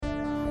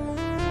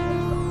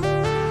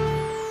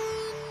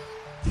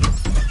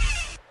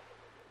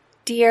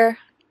Dear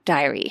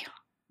Diary,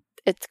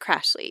 it's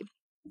Crashly.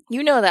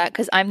 You know that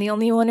because I'm the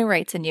only one who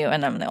writes in you,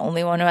 and I'm the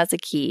only one who has a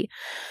key.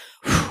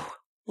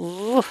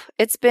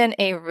 It's been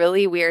a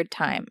really weird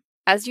time.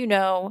 As you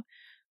know,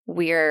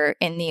 we're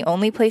in the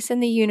only place in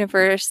the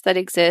universe that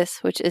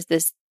exists, which is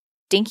this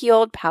dinky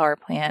old power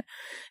plant.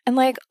 And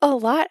a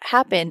lot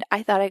happened.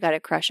 I thought I got a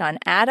crush on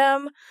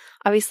Adam.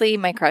 Obviously,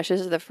 my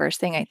crushes are the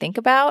first thing I think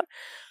about.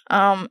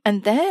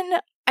 And then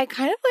I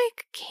kind of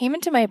came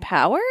into my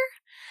power,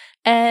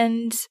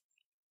 and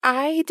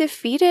I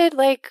defeated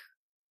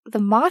the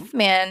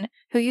Mothman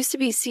who used to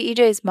be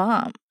CEJ's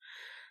mom.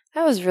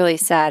 That was really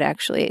sad,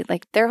 actually.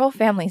 Their whole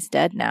family's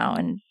dead now,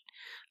 and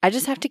I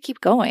just have to keep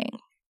going.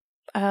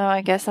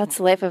 I guess that's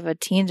the life of a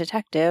teen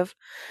detective.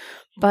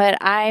 But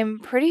I'm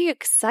pretty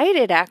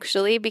excited,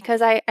 actually,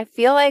 because I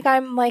feel like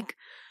I'm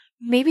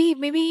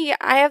maybe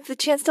I have the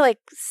chance to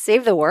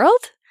save the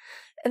world.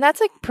 And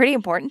that's pretty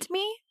important to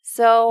me.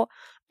 So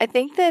I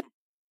think that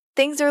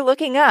things are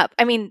looking up.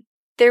 I mean,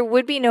 there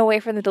would be no way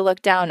for them to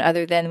look down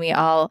other than we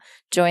all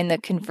join the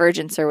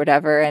convergence or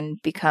whatever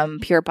and become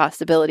pure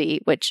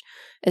possibility, which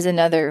is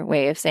another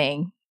way of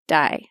saying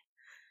die.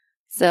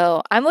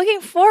 So I'm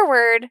looking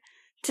forward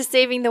to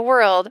saving the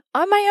world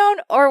on my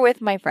own or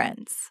with my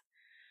friends.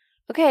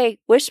 Okay,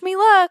 wish me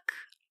luck.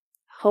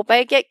 Hope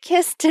I get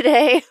kissed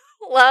today.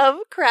 Love,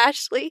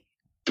 Crashly.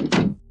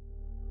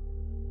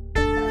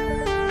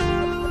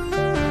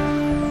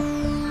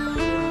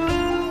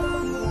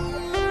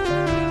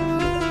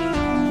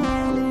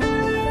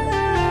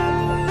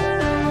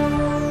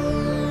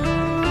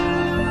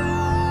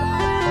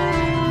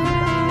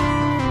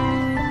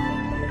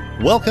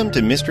 Welcome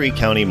to Mystery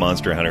County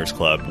Monster Hunters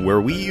Club, where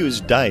we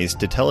use dice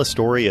to tell a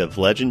story of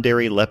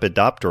legendary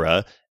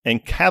Lepidoptera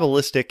and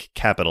Kabbalistic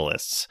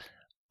capitalists.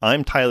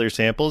 I'm Tyler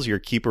Samples, your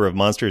keeper of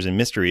monsters and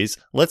mysteries.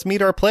 Let's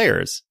meet our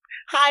players.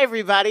 Hi,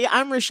 everybody.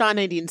 I'm Rashawn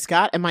Nadine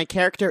Scott, and my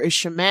character is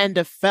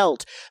Shamanda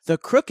Felt, the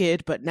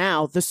crooked, but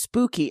now the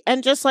spooky.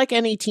 And just like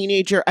any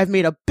teenager, I've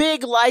made a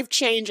big life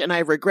change, and I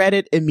regret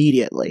it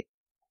immediately.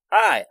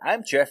 Hi,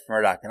 I'm Jeff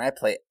Murdoch, and I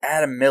play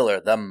Adam Miller,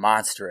 the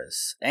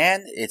monstrous.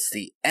 And it's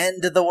the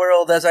end of the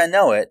world as I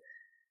know it,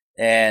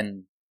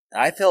 and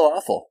I feel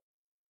awful.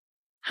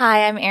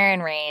 Hi, I'm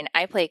Erin Rain.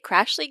 I play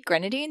Crashly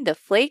Grenadine, the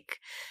flake,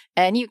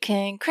 and you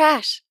can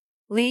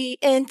crashly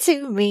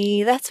into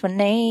me. That's my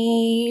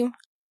name.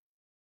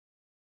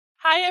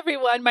 Hi,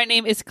 everyone. My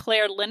name is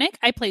Claire Linick.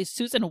 I play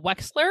Susan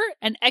Wexler,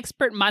 an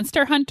expert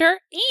monster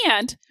hunter.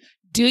 And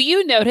do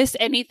you notice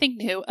anything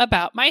new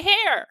about my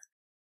hair?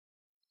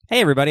 Hey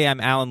everybody, I'm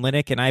Alan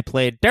Linick, and I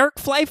played Derek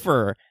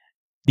Pfeiffer,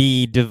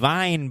 the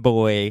divine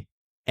boy.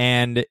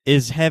 And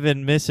is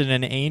heaven missing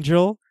an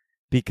angel?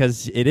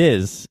 Because it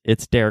is.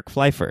 It's Derek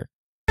Pfeiffer.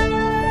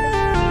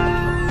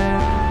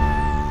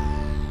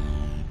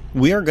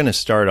 We are going to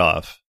start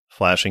off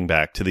flashing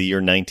back to the year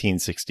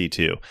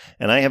 1962,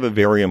 and I have a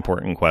very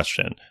important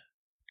question.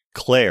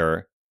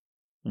 Claire,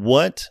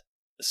 what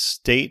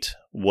state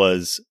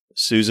was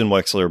Susan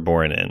Wexler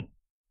born in?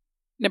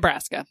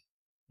 Nebraska.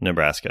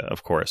 Nebraska,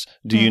 of course.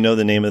 Do you know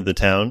the name of the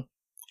town?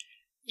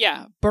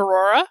 Yeah,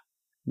 Barora.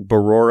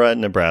 Barora,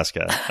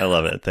 Nebraska. I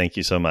love it. Thank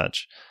you so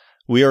much.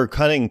 We are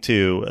cutting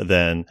to,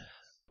 then,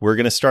 we're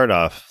going to start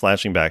off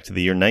flashing back to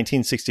the year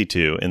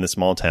 1962 in the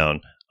small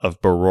town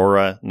of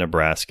Barora,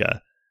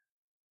 Nebraska.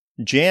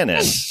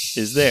 Janice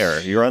is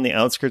there. You're on the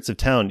outskirts of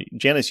town.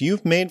 Janice,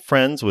 you've made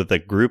friends with a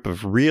group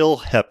of real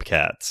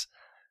hepcats.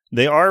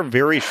 They are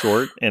very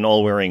short and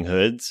all wearing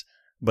hoods,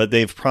 but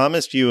they've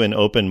promised you an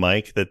open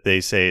mic that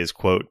they say is,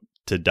 quote,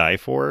 to die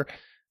for.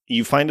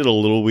 You find it a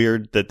little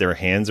weird that their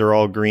hands are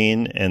all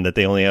green and that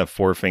they only have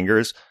 4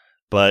 fingers,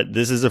 but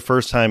this is the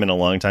first time in a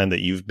long time that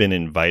you've been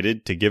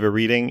invited to give a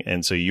reading,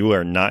 and so you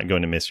are not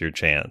going to miss your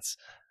chance.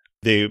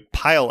 They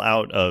pile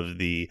out of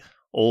the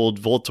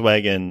old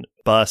Volkswagen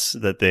bus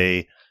that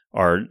they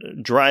are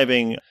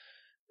driving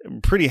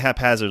pretty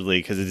haphazardly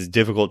because it is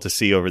difficult to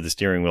see over the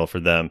steering wheel for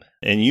them.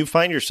 And you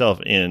find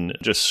yourself in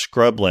just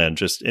scrubland,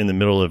 just in the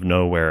middle of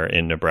nowhere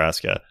in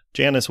Nebraska.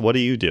 Janice, what do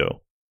you do?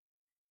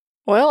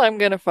 Well, I'm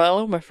going to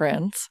follow my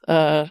friends.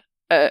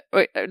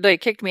 Wait, they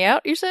kicked me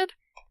out, you said?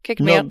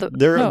 Me out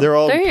they're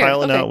all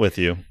piling out with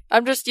you.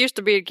 I'm just used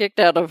to being kicked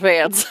out of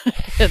vans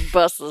and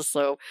buses,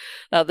 so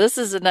now this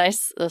is a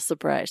nice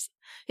surprise.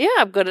 Yeah,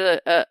 I'm going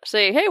to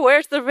say, hey,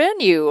 where's the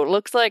venue?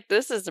 Looks like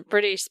this is a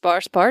pretty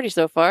sparse party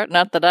so far.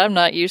 Not that I'm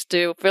not used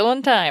to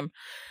filling time.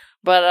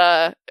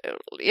 But,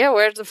 yeah,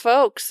 where's the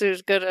folks?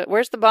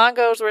 Where's the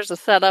bongos? Where's the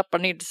setup? I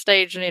need the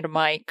stage. I need a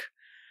mic.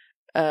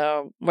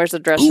 Where's the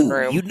dressing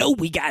room? You know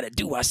we got to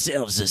do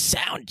ourselves a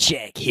sound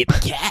check, hip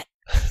cat.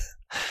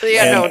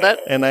 Yeah, no, that.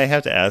 And I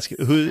have to ask,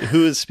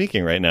 who is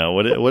speaking right now?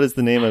 What is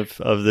the name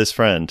of this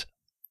friend?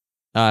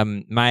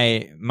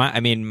 My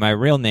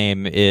real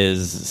name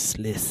is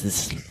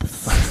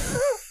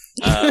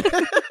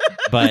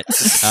but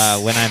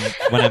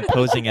when I'm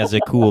posing as a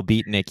cool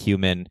beatnik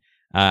human,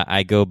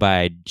 I go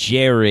by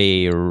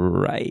Jerry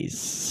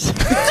Rice.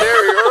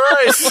 Jerry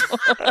Rice.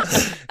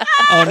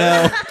 Oh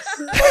no.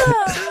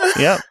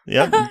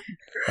 Yep.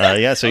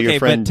 Yeah, so okay, your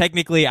friend... but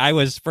technically I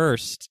was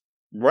first.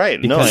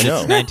 Right, no, Because I know.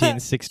 it's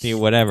 1960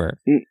 whatever.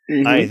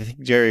 I think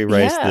Jerry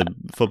Rice, Yeah. the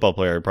football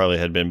player, probably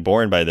had been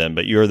born by then,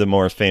 but you're the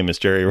more famous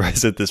Jerry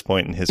Rice at this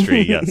point in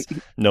history. Yes,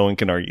 no one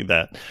can argue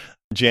that.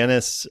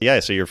 Janice,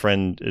 yeah, so your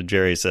friend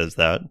Jerry says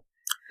that.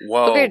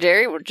 Whoa. Okay,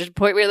 Jerry, well, just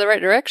point me in the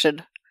right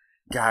direction.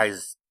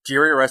 Guys,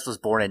 Jerry Rice was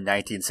born in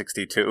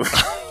 1962.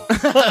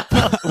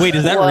 Wait,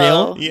 is that Whoa.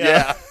 real?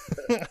 Yeah.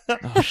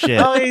 Oh shit.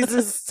 Oh, he's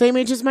the same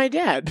age as my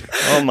dad.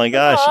 Oh my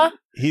gosh, Aw.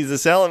 he's a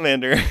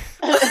salamander.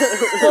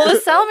 Well,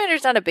 the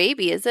salamander's not a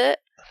baby, is it?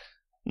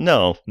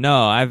 No.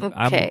 No,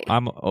 Okay.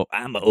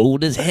 I'm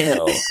old as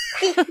hell.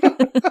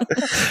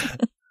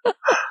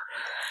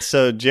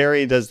 So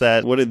Jerry does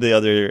that. What are the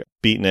other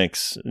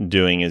beatniks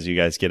doing as you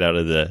guys get out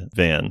of the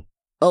van?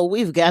 Oh,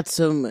 we've got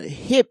some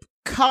hip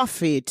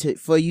coffee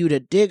for you to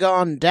dig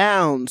on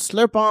down,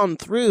 slurp on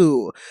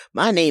through.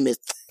 My name is...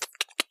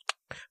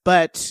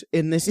 But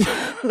in this,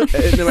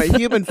 in my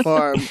human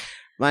form,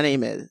 my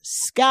name is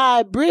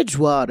Sky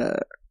Bridgewater.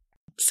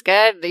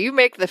 Sky, you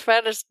make the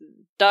fattest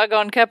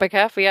doggone cup of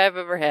coffee I've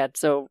ever had,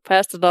 so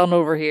pass it on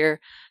over here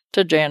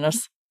to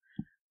Janice.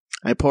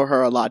 I pour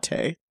her a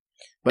latte,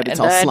 but it's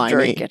and all I slimy.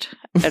 drink it.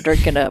 I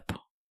drink it up.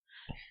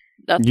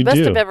 Not the You best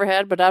do. I've ever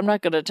had, but I'm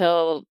not going to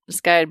tell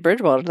Sky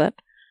Bridgewater that.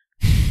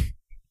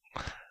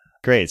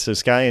 Great. So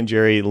Sky and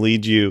Jerry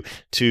lead you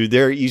to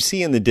there. You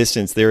see in the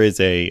distance, there is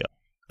a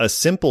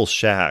simple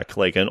shack,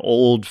 like an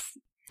old,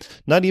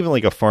 not even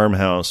like a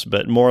farmhouse,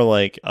 but more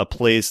like a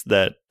place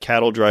that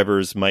cattle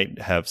drivers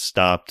might have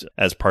stopped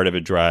as part of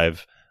a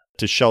drive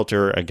to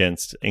shelter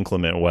against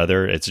inclement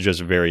weather. It's just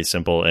very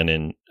simple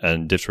and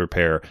in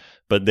disrepair,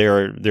 but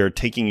they're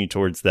taking you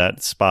towards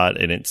that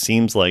spot. And it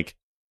seems like,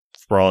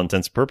 for all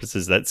intents and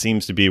purposes, that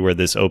seems to be where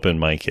this open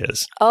mic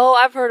is. Oh,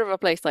 I've heard of a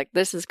place like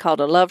this. Is called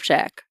a Love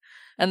Shack.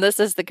 And this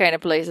is the kind of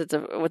place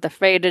with a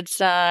faded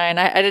sign.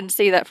 I didn't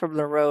see that from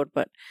the road,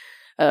 but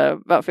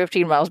about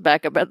 15 miles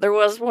back, I bet there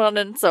was one.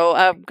 And so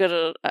I'm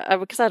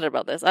excited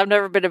about this. I've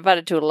never been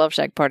invited to a Love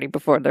Shack party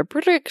before. They're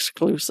pretty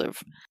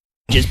exclusive.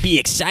 Just be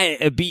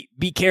excited.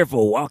 Be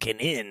careful walking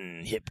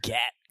in, hip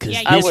cat, because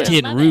Yeah, you this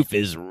will. tin roof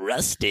is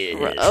rusted.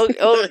 Oh,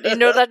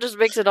 that just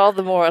makes it all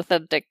the more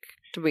authentic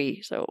to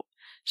me. So,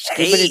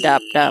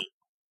 skibbity-dop-dop.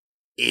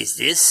 Is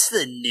this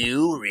the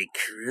new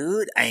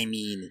recruit? I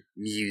mean,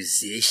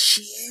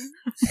 musician?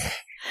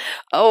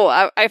 Oh,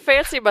 I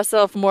fancy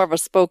myself more of a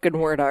spoken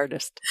word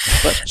artist.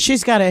 But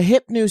She's got a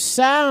hip new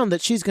sound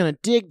that she's going to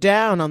dig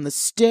down on the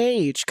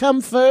stage.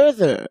 Come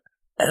further.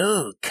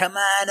 Oh, come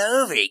on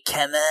over.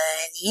 Come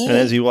on in. And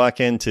as you walk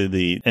into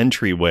the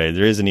entryway,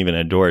 there isn't even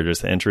a door,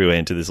 just the entryway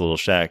into this little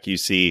shack. You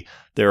see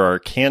there are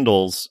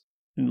candles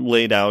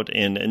laid out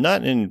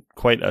not in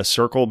quite a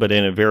circle, but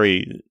in a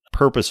very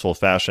purposeful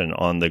fashion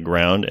on the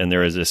ground. And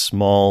there is a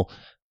small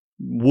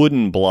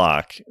wooden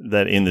block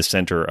that in the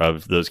center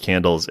of those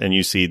candles. And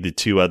you see the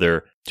two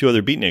other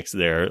beatniks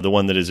there, the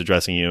one that is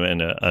addressing you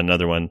and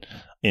another one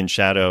in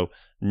shadow,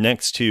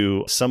 next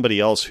to somebody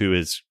else who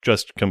is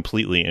just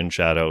completely in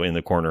shadow in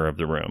the corner of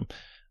the room.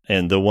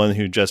 And the one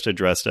who just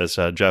addressed us,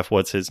 Jeff,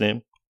 what's his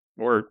name?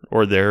 Or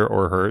their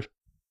or her?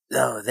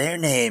 Oh, their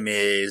name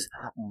is...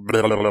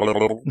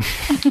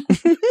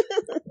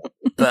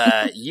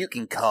 but you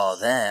can call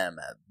them...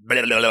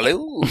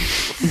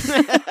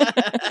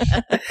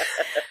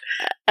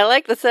 I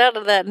like the sound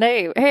of that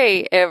name.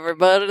 Hey,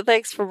 everybody,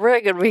 thanks for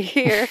bringing me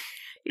here.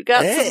 You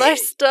got Hey. some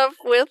nice stuff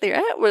with your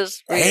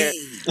atmosphere. Hey.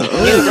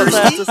 You're from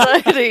that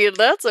society, and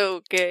that's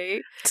okay.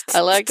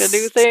 I like to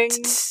do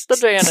things the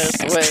Janice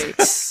way.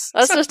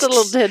 That's just a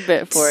little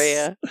tidbit for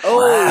you.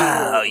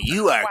 Wow,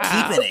 you are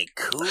Wow. keeping it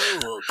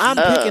cool. I'm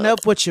picking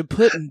up what you're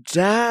putting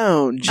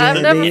down, Janice.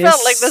 I've never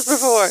felt like this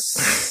before.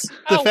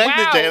 The Oh, fact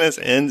that wow. Janice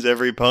ends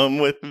every poem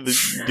with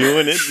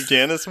doing it the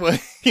Janice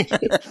way.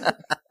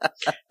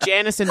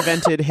 Janice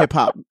invented hip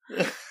hop.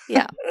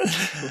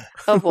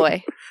 Oh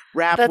boy.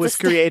 Rap That's was a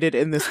created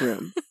in this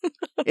room,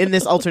 in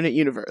this alternate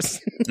universe.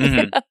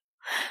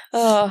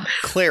 Oh,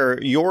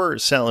 Claire, your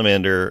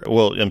salamander,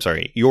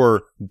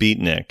 your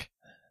beatnik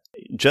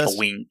A just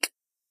wink.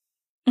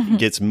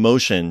 gets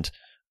motioned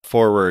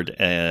forward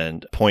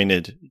and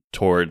pointed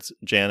towards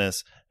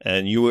Janice,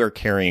 and you are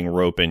carrying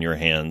rope in your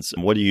hands.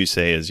 What do you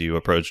say as you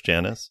approach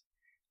Janice?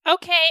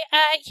 Okay,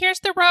 here's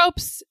the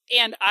ropes,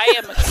 and I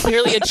am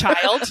clearly a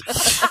child.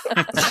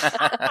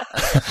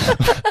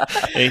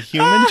 A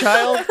human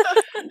child?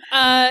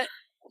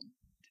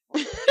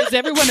 Is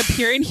everyone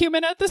appearing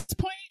human at this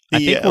point? I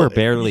think Yeah. we're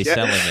barely Yeah.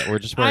 selling it. We're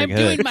just I'm wearing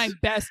doing hoods. my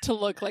best to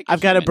look like I've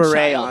got a human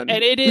beret child. on.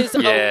 And it is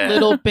Yeah. a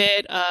little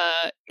bit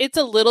it's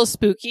a little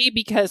spooky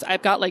because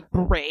I've got like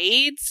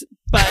braids,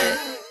 but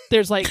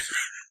there's like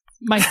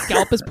my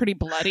scalp is pretty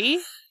bloody.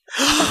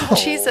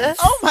 Jesus.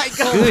 Oh my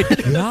god!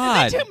 Good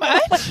God. Too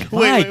much.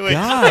 My Wait.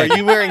 God. Are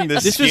you wearing the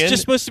This was skin?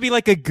 just supposed to be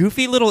like a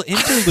goofy little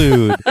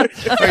interlude. Are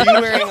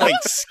you wearing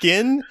like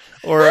skin?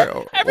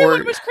 Or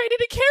Everyone was created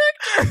a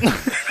character.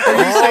 are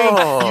you saying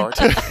Oh, you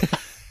took,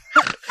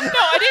 No,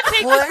 I didn't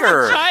take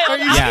Clever. the child. are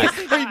you Yeah.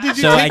 saying, did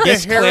you So I take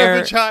guess the hair Claire-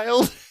 of a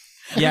child?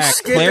 Yeah,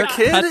 scared Claire the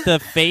kid? cut the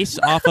face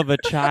off of a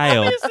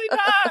child. Obviously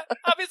not.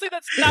 Obviously,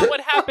 that's not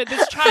what happened.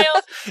 This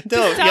child.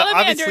 No, the yeah,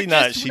 salamander obviously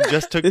not. just- She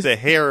just took the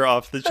hair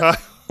off the child.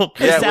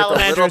 The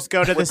salamanders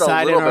go to the with a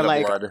side and little are bit of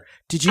like, blood.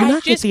 "Did you I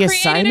not get just the created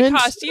assignment?" a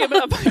costume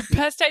of my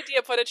best idea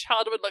of what a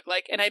child would look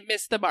like, and I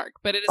missed the mark.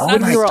 But it is Oh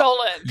not my-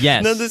 stolen.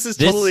 Yes. No, this is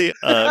totally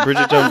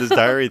Bridget Jones's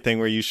Diary thing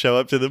where you show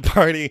up to the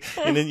party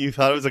and then you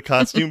thought it was a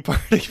costume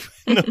party,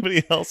 but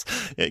nobody else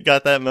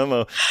got that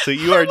memo. So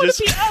you are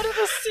just. Be out of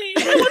the scene.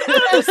 I want to be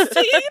out of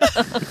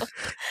the scene.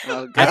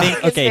 Oh, I God. think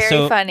It's okay, very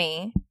so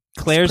funny.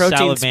 Claire's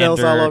Protein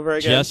spills all over salamander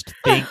again. just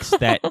thinks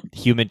that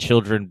human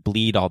children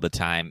bleed all the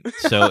time,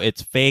 so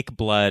it's fake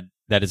blood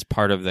that is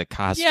part of the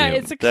costume. Yeah,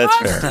 it's a That's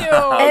fair.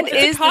 costume. And It's a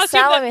is the costume that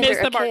salamander missed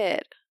a the mark.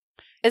 kid?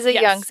 Is a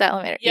Yes. young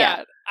salamander?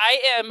 Yeah, I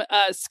am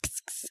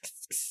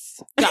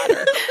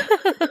daughter.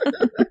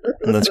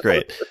 That's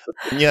great.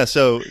 Yeah,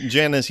 so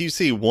Janice, you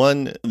see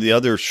the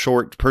other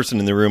short person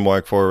in the room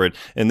walk forward,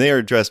 and they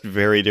are dressed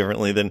very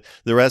differently than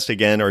the rest.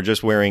 Again, are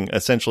just wearing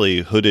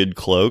essentially hooded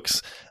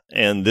cloaks.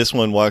 And this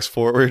one walks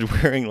forward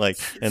wearing like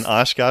an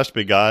Oshkosh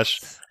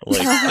Bagosh,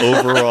 like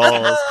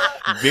overalls,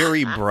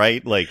 very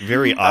bright, like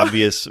very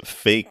obvious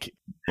fake,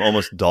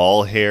 almost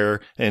doll hair,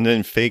 and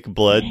then fake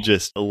blood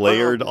just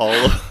layered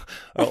all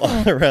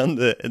around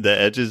the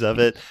edges of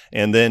it,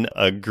 and then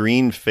a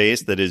green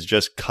face that is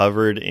just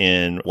covered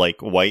in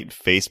like white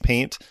face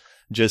paint,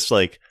 just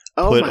like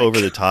put over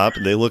the top.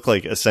 They look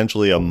like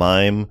essentially a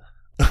mime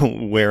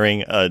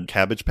wearing a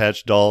Cabbage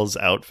Patch Dolls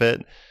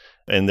outfit,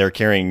 and they're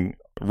carrying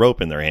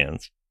rope in their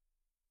hands.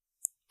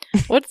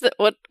 What's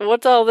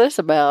all this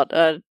about?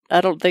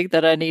 I don't think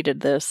that I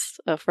needed this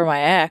for my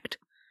act.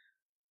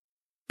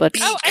 But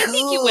Oh, I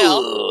think you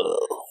will.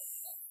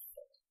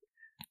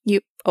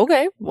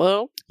 okay?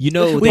 Well, You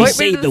know, Wait, they wait,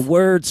 say this- the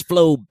words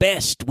flow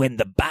best when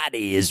the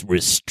body is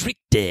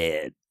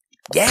restricted.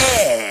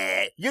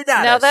 Yeah, you're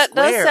not now a that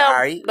does square,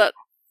 are you? sound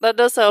that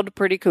does sound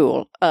pretty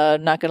cool.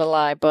 Not gonna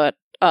lie, but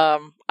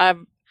I've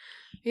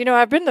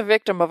been the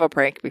victim of a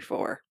prank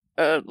before.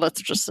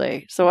 Let's just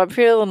say, so I'm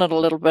feeling a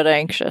little bit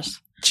anxious.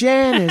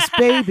 Janice,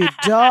 baby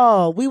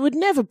doll, we would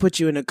never put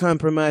you in a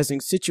compromising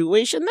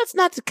situation. That's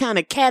not the kind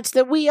of cats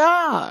that we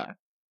are.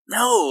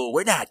 No,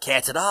 we're not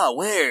cats at all.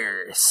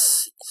 We're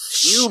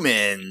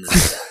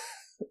humans.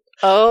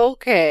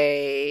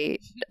 Okay.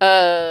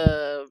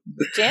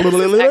 Janice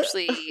is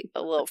actually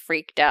a little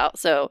freaked out,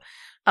 so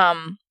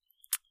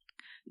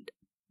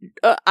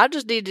I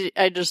just need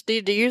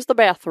to use the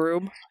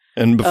bathroom.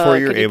 And before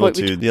you're can you able point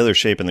me to, the other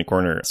shape in the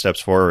corner steps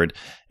forward,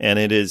 and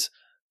it is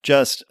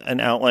just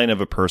an outline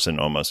of a person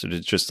almost. It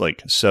is just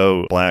like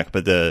so black,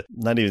 but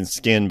not even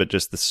skin, but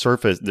just the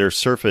surface, their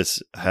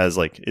surface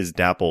is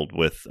dappled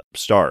with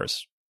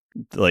stars,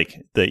 like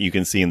that you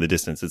can see in the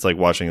distance. It's like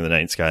watching the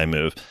night sky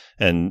move,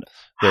 and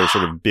there are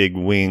sort of big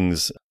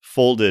wings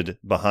folded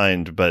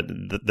behind, but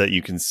that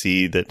you can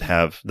see that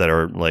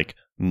are like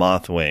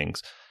moth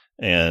wings.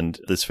 And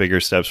this figure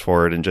steps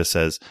forward and just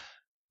says,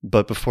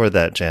 "But before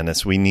that,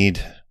 Janice, we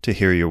need to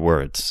hear your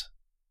words.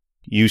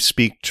 You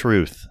speak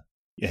truth,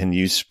 and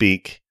you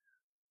speak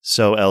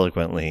so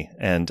eloquently,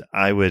 and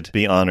I would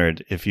be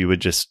honored if you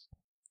would just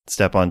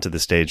step onto the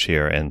stage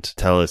here and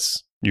tell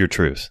us your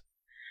truth."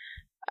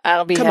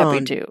 I'll be Come happy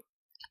on. to.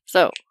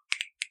 So,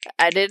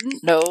 I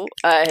didn't know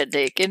I had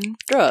taken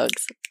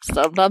drugs.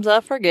 Sometimes I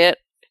forget.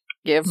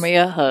 Give me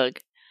a hug.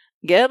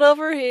 Get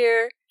over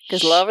here,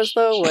 because love is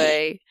the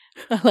way.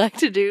 I like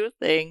to do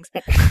things.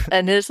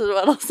 And this is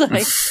what I'll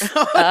say.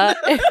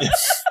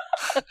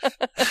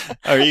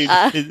 Are you?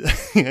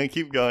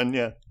 Keep going.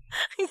 Yeah.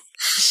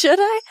 Should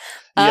I?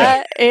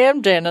 Yeah. I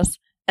am Janice,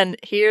 and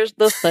here's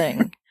the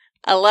thing: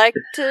 I like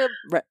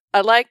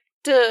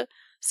to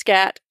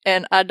scat,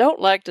 and I don't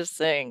like to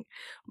sing,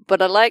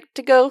 but I like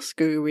to go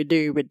Scooby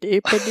Dooby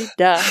Dippity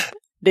Dop,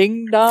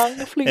 Ding Dong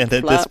Fleep And at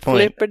this Flop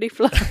point- Flippity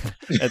Flop.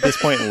 At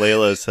this point,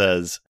 Layla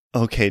says,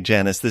 "Okay,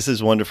 Janice, this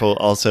is wonderful.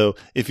 Also,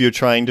 if you're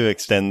trying to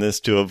extend this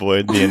to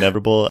avoid the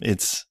inevitable,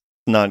 it's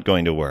not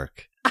going to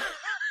work.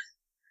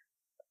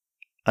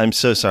 I'm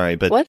so sorry,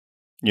 but What?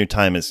 your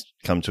time has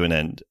come to an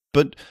end.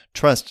 But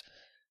trust,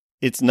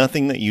 it's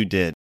nothing that you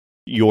did.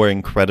 You're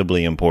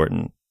incredibly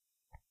important."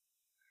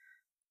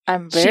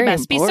 I'm very She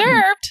must important. be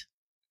served.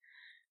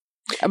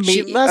 I mean,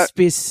 She must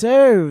be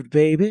served,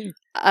 baby.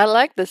 I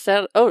like the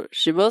sound. Oh,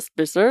 she must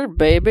be served,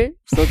 baby.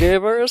 So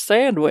give her a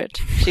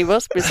sandwich. She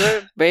must be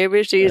served,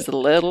 baby. She's a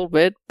little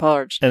bit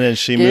parched. And as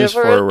she Give moves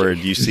her a- forward,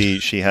 you see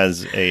she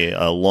has a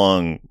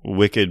long,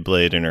 wicked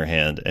blade in her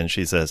hand, and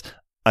she says,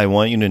 "I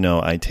want you to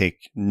know I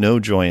take no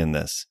joy in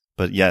this,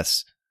 but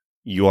yes,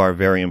 you are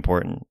very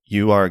important.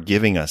 You are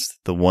giving us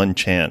the one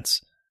chance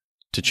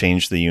to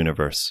change the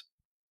universe.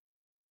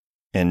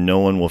 And no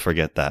one will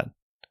forget that.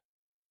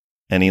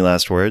 Any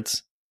last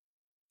words?"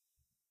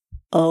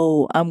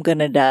 Oh, I'm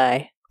gonna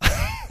die.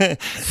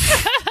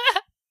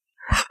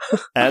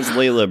 As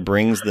Layla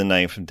brings the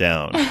knife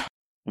down,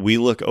 we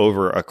look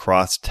over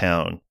across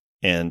town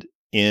and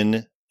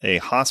in a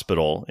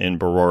hospital in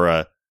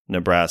Barora,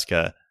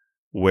 Nebraska,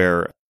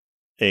 where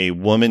a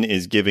woman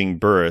is giving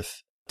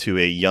birth to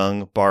a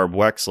young Barb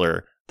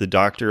Wexler, the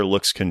doctor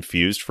looks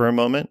confused for a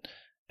moment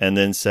and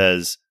then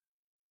says,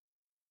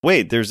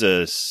 "Wait, there's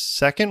a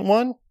second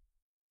one?"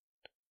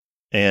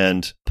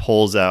 And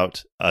pulls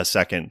out a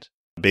second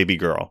baby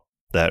girl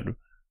that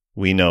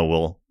we know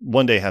will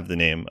one day have the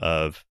name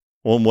of,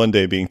 well, one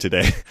day being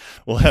today,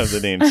 will have the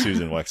name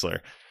Susan Wexler.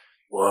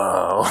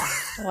 Whoa.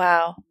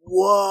 Wow.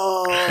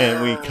 Whoa.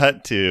 And we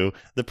cut to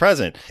the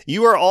present.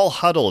 You are all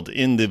huddled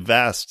in the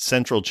vast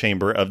central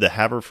chamber of the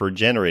Haverford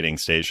generating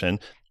station.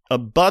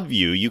 Above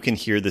you, you can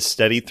hear the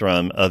steady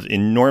thrum of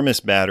enormous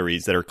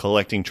batteries that are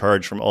collecting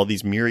charge from all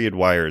these myriad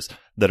wires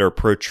that are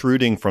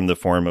protruding from the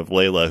form of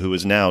Layla, who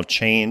is now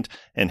chained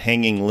and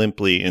hanging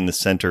limply in the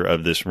center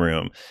of this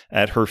room.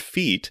 At her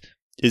feet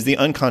is the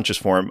unconscious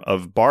form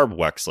of Barb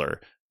Wexler.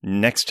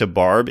 Next to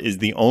Barb is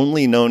the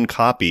only known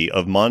copy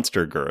of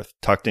Monster Girth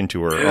tucked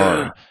into her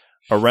arm.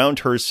 Around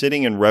her,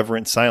 sitting in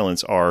reverent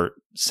silence, are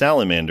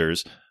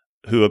salamanders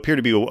who appear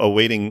to be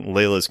awaiting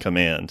Layla's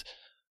command.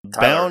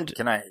 Tyler,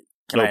 can I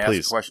ask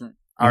please. a question?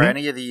 Are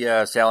any of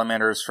the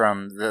salamanders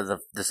from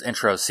this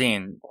intro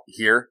scene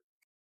here?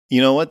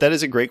 You know what? That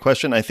is a great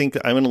question. I think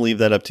I'm going to leave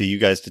that up to you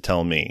guys to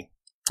tell me.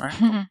 All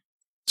right.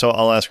 So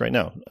I'll ask right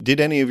now. Did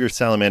any of your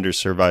salamanders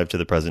survive to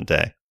the present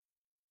day?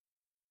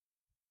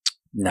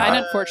 No.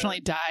 Mine unfortunately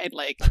died,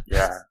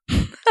 Yeah.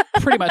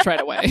 pretty much right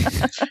away.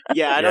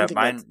 Yeah, I don't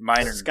think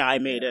mine are- Sky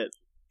made it.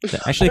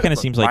 That actually kind of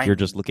seems like Mine- you're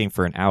just looking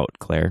for an out,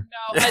 Claire.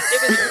 No,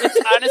 it's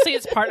honestly,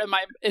 it's part of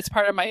my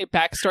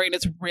backstory, and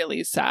it's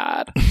really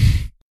sad.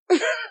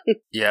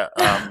 Yeah,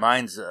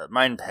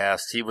 mine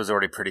passed. He was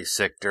already pretty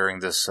sick during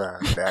this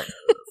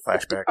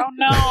flashback. Oh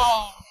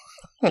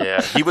no!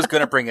 Yeah, he was going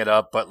to bring it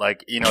up, but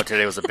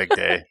today was a big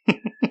day.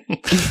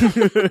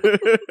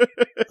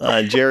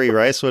 Jerry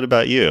Rice, what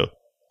about you?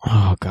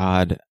 Oh,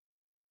 God.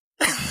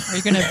 Are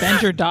you going to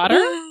avenge your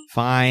daughter?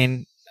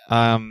 Fine.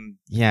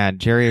 Yeah,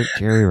 Jerry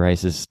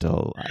Rice is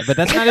still, but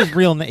that's not his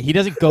real name. He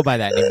doesn't go by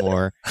that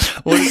anymore.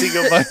 What does he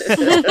go by?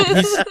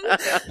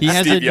 He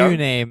has Steve a Young? new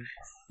name.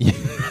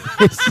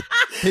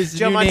 His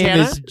Joe new Montana?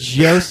 name is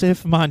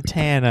Joseph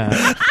Montana.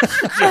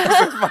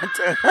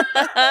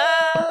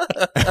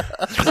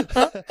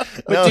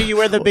 But do you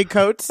wear the big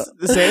coats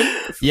the same?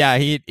 Yeah,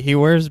 he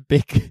wears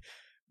big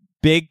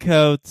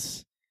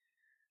coats.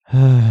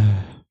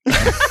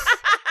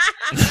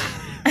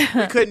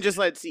 We couldn't just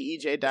let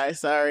CEJ die.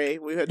 Sorry.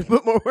 We had to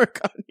put more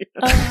work on you.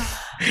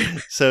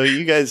 So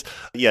you guys,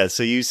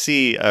 so you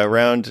see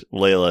around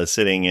Layla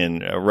sitting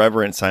in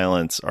reverent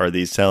silence are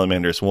these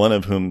salamanders, one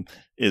of whom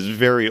is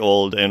very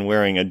old and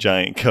wearing a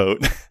giant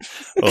coat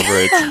over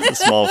its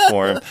small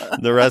form.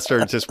 The rest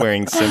are just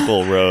wearing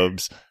simple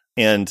robes.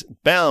 And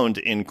bound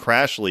in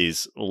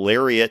Crashly's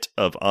Lariat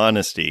of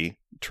Honesty,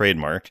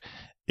 trademark,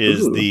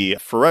 is the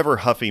forever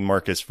huffy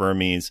Marcus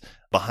Vermes.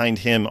 Behind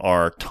him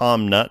are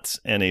Tom Nuts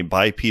and a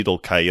bipedal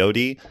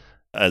coyote,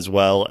 as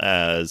well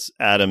as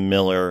Adam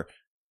Miller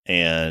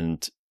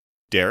and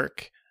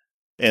Derek.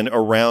 And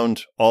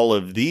around all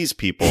of these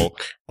people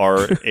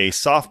are a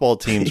softball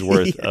team's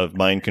worth of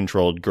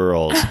mind-controlled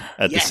girls,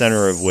 at the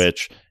center of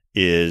which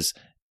is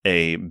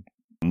a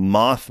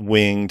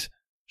moth-winged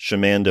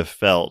Shamanda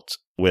Felt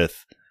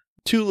with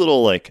two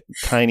little,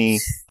 tiny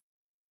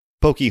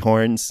pokey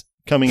horns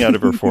coming out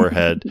of her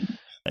forehead.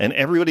 And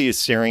everybody is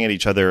staring at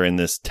each other in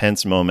this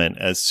tense moment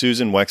as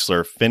Susan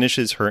Wexler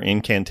finishes her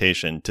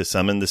incantation to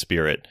summon the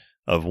spirit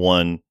of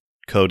one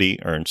Cody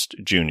Ernst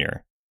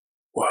Jr.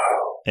 Wow.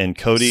 And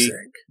Sick.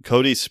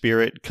 Cody's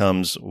spirit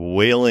comes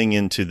wailing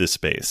into the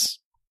space.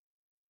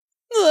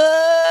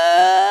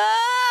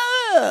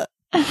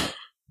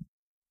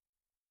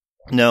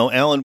 Now,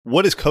 Alan,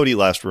 what does Cody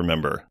last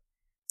remember?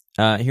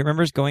 He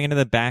remembers going into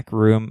the back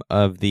room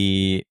of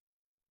the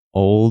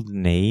Old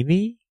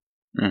Navy.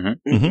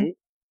 Mm-hmm. Mm-hmm.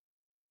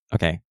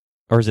 Okay,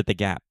 or is it the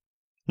Gap?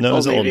 No, it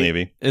was Old Old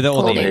Navy. Navy. The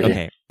Old Old Navy.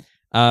 Navy.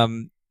 Okay.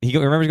 He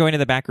remembers going to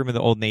the back room of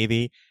the Old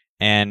Navy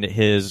and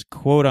his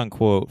quote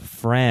unquote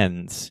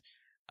friends,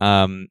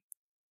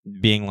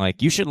 being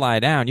like, "You should lie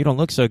down. You don't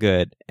look so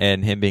good,"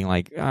 and him being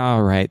like,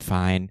 "All right,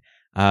 fine,"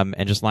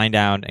 and just lying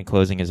down and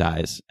closing his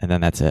eyes, and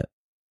then that's it.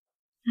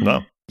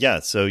 Well, yeah.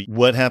 So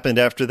what happened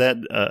after that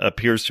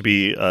appears to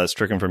be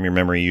stricken from your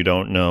memory. You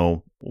don't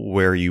know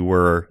where you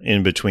were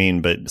in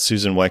between, but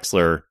Susan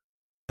Wexler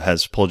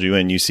has pulled you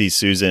in. You see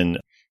Susan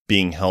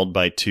being held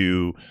by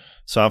two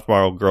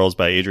softball girls,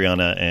 by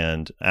Adriana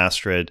and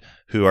Astrid,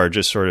 who are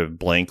just sort of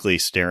blankly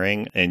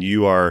staring, and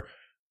you are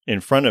in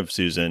front of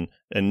Susan,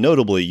 and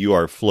notably, you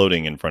are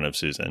floating in front of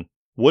Susan.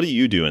 What do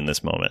you do in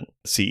this moment?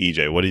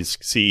 CEJ, what does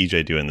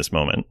CEJ do in this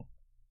moment?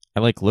 I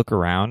look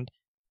around,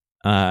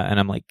 and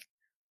I'm like,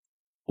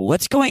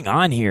 "What's going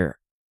on here?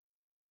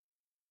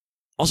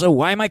 Also,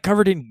 why am I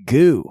covered in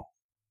goo?"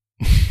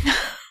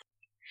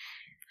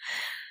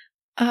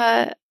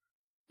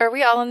 Are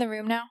we all in the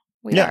room now?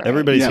 We Yeah, are, right?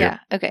 everybody's here.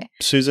 Yeah, okay.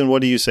 Susan,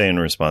 what do you say in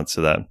response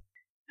to that?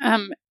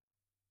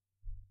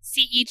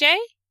 CEJ,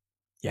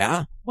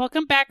 Yeah.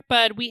 welcome back,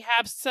 bud. We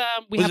have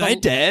some. Was I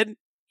dead?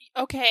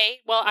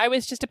 Okay. Well, I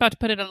was just about to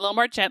put it a little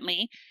more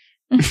gently,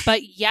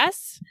 but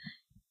yes.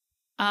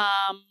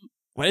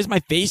 Why does my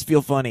face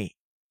feel funny?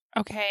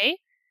 Okay.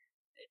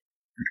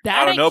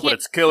 I don't know,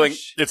 but can't-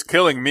 it's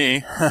killing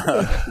me.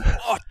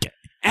 Oh,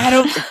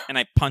 Adam! And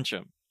I punch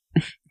him.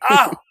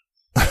 Ah!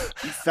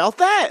 You felt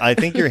that? I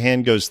think your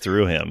hand goes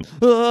through him.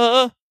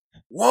 Uh,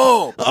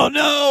 Whoa! oh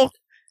no!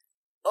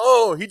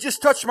 Oh, he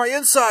just touched my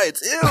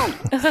insides. Ew!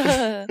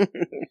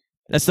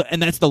 That's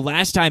the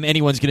last time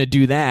anyone's gonna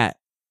do that.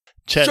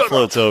 Chet Shut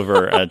floats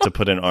over to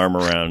put an arm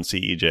around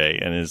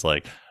CEJ and is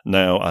like,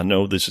 "Now I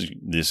know this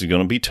is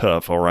going to be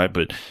tough, all right,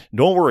 but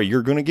don't worry,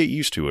 you're going to get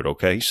used to it,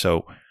 okay?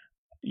 So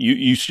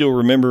you still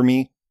remember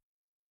me?"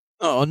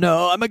 Oh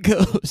no, I'm a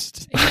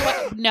ghost. You know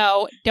what?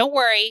 No, don't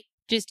worry.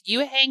 Just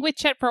you hang with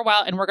Chet for a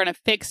while, and we're gonna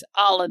fix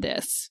all of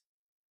this.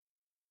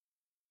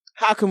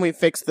 How can we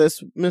fix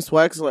this, Miss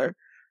Wexler?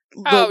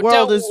 The Oh,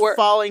 world don't is wor-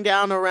 falling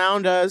down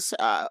around us.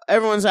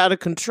 Everyone's out of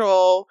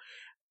control.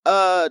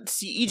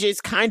 CEJ's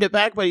kind of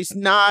back, but he's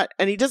not,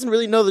 and he doesn't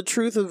really know the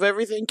truth of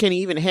everything. Can he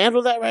even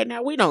handle that right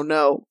now? We don't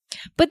know.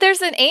 But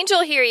there's an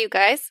angel here, you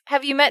guys.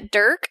 Have you met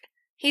Dirk?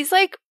 He's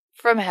like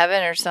from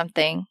heaven or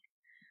something.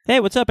 Hey,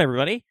 what's up,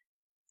 everybody?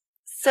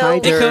 So Hi, Hey,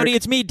 Derek. Cody,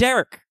 it's me,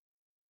 Derek.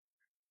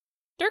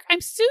 Dirk, I'm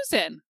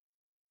Susan.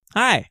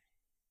 Hi.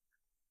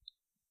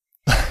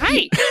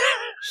 Hi.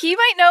 he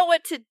might know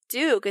what to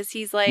do because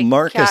he's like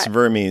Marcus cat.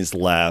 Vermes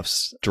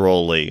laughs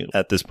drolly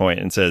at this point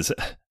and says,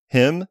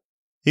 "Him?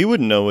 He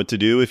wouldn't know what to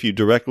do if you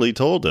directly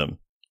told him.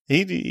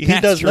 He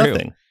That's does true.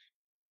 nothing.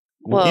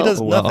 Whoa. He does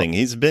Well- nothing.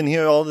 He's been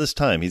here all this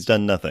time. He's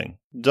done nothing.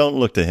 Don't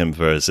look to him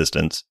for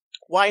assistance."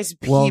 Why has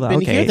he Well, been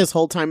okay. here this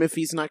whole time if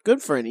he's not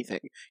good for anything?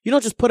 You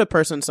don't just put a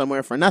person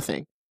somewhere for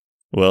nothing.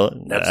 Well,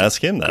 That's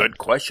ask him that. Good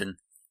question.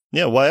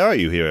 Yeah, why are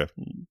you here,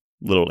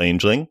 little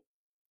angeling?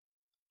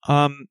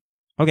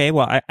 Okay,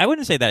 well, I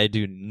wouldn't say that I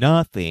do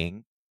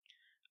nothing,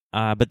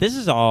 but this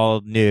is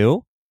all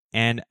new,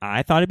 and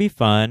I thought it'd be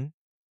fun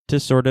to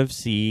sort of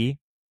see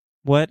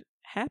what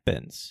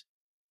happens.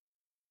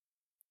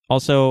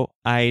 Also,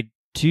 I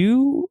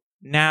do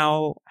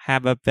now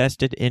have a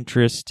vested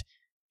interest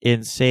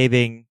in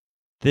saving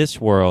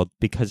this world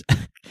because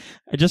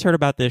I just heard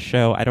about this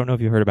show. I don't know if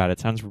you heard about it. It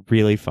sounds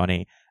really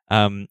funny.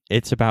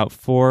 It's about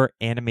 4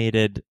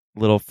 animated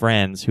little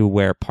friends who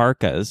wear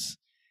parkas,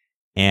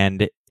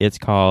 and it's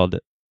called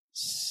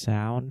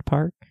Sound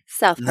Park.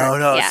 South Park.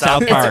 No, yeah.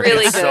 South It's Park.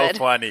 really It's good. so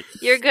funny.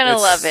 You're gonna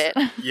It's- love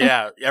it.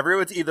 Yeah,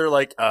 everyone's either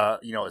like,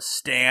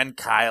 Stan,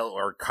 Kyle,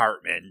 or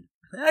Cartman.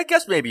 I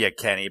guess maybe a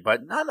Kenny,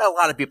 but not a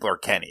lot of people are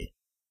Kenny.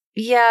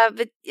 Yeah,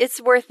 but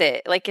it's worth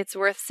it. Like it's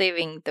worth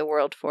saving the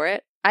world for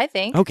it. I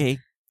think. Okay,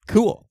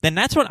 cool. Then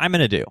that's what I'm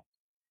going to do.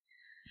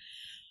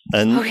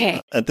 And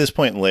Okay. at this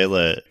point,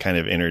 Layla kind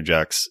of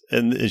interjects,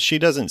 and she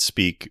doesn't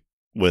speak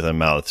with a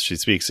mouth. She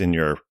speaks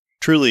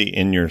truly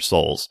in your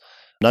souls,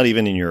 not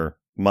even in your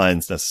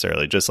minds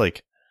necessarily, just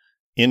like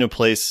in a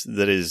place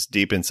that is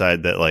deep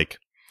inside that like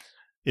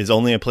is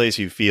only a place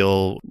you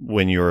feel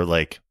when you're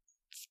like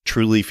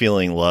truly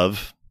feeling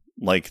love,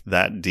 like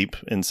that deep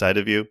inside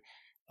of you.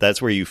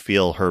 That's where you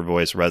feel her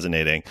voice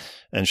resonating.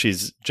 And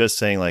she's just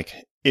saying like,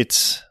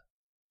 it's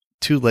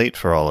too late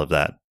for all of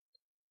that.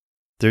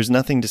 There's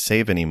nothing to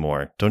save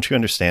anymore. Don't you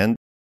understand?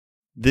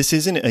 This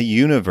isn't a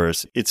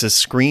universe. It's a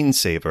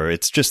screensaver.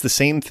 It's just the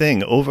same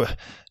thing over.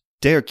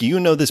 Derek, you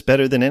know this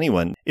better than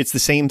anyone. It's the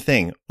same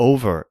thing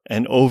over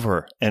and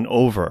over and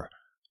over.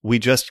 We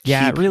just keep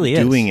Yeah, it really is.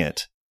 doing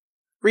it.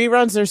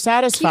 Reruns are Keep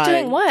satisfying.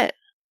 doing what?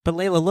 But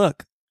Layla,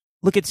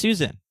 look at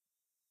Susan.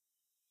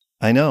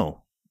 I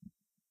know.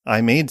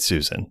 I made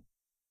Susan.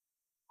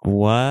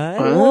 What?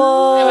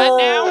 What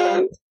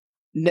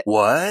now?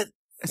 What?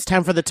 It's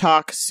time for the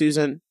talk,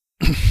 Susan.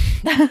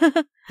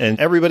 And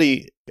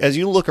everybody, as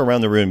you look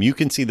around the room, you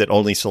can see that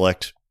only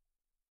select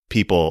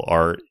people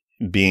are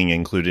being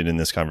included in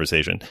this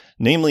conversation.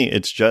 Namely,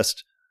 it's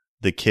just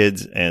the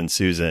kids and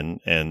Susan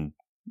and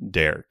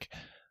Derek.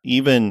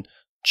 Even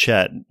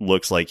Chet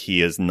looks like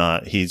he is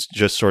not. He's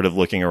just sort of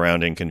looking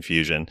around in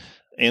confusion.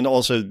 And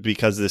also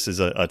because this is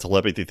a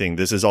telepathy thing,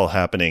 this is all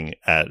happening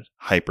at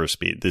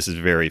hyperspeed. This is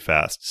very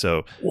fast.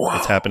 So Wow.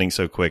 it's happening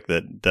so quick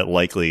that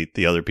likely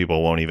the other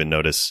people won't even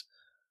notice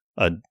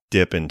a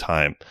dip in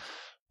time.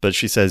 But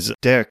she says,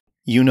 Derek,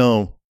 you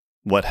know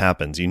what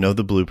happens. You know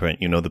the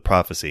blueprint. You know the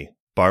prophecy.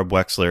 Barb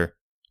Wexler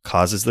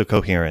causes the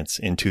coherence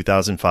in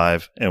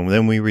 2005, and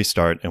then we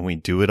restart and we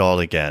do it all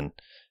again.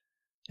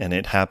 And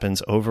it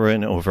happens over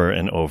and over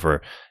and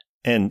over.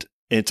 And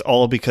it's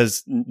all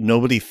because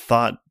nobody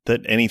thought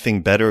that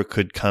anything better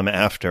could come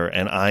after.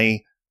 And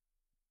I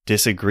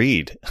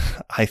disagreed.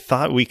 I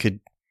thought we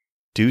could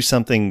do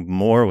something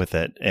more with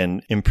it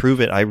and improve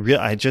it.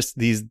 I just,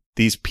 these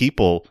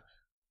people,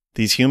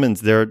 these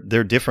humans, they're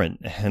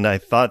different. And I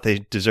thought they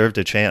deserved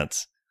a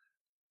chance.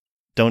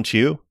 Don't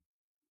you?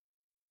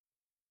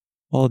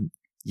 Well,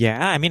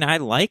 yeah, I mean, I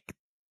like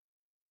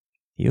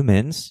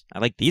humans. I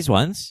like these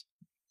ones.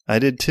 I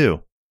did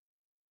too.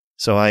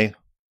 So I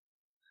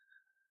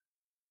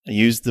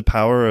used the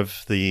power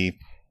of the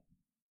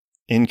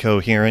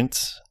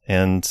incoherence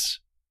and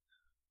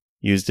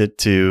used it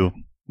to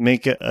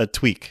make a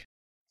tweak.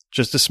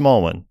 Just a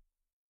small one.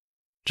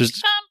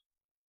 Just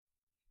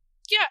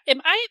Yeah,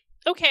 am I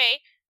okay?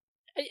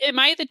 Am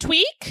I the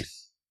tweak?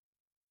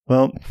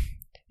 Well,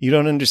 you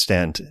don't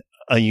understand.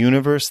 A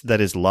universe that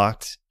is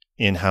locked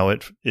in how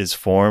it is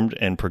formed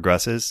and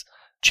progresses,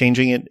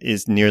 changing it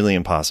is nearly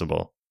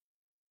impossible.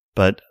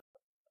 But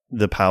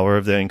the power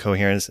of the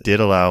incoherence did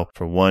allow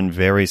for one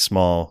very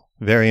small,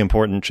 very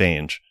important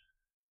change.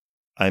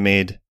 I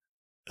made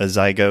a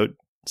zygote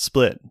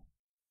split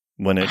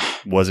when it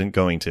wasn't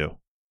going to.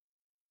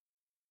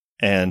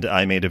 And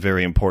I made a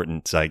very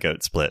important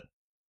zygote split.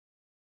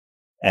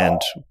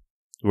 And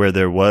where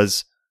there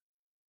was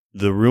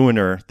the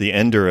ruiner, the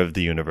ender of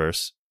the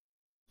universe,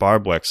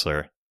 Barb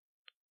Wexler,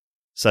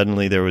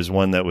 suddenly there was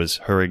one that was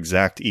her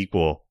exact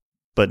equal,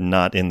 but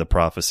not in the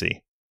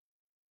prophecy,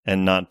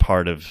 and not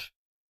part of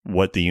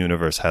what the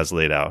universe has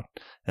laid out.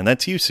 And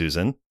that's you,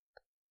 Susan.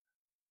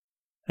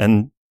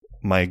 And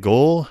my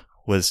goal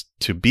was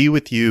to be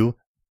with you,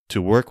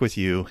 to work with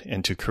you,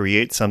 and to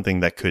create something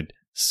that could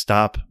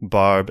stop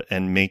Barb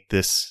and make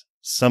this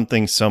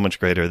something so much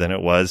greater than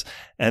it was.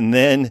 And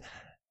then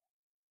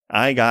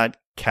I got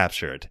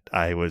captured.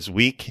 I was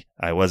weak.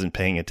 I wasn't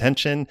paying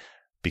attention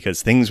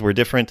because things were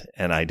different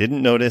and I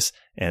didn't notice.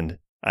 And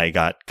I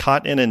got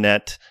caught in a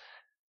net.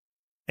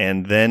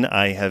 And then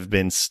I have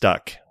been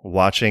stuck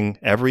watching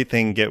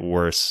everything get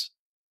worse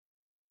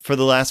for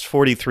the last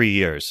 43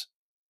 years.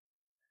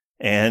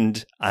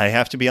 And I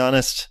have to be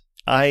honest,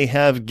 I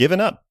have given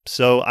up.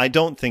 So I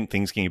don't think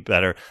things can get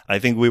better. I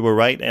think we were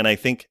right. And I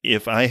think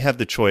if I have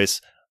the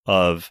choice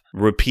of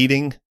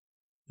repeating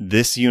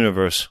this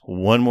universe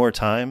one more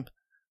time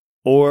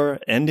or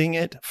ending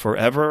it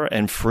forever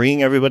and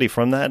freeing everybody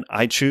from that,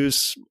 I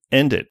choose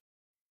end it.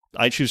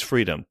 I choose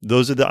freedom.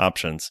 Those are the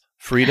options.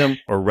 Freedom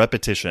or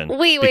repetition.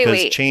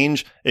 Because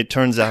change, it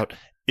turns out,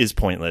 is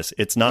pointless.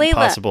 It's not Layla.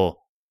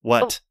 possible.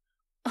 What?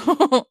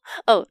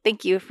 Oh,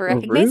 thank you for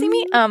recognizing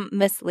me.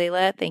 Miss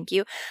Layla, thank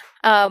you.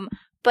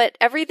 But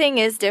everything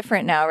is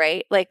different now,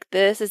 right? Like,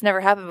 this has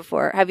never happened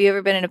before. Have you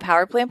ever been in a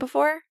power plant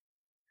before?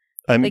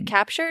 I'm Like,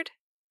 captured?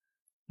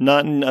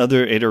 not in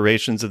other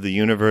iterations of the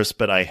universe,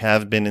 but I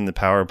have been in the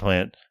power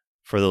plant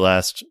for the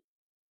last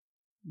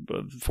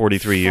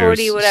 43 years.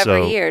 40 whatever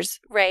years,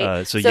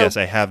 right? So yes,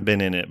 I have been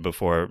in it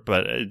before,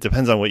 but it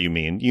depends on what you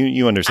mean.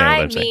 You understand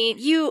what I'm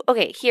saying.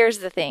 Okay, here's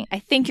the thing. I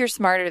think you're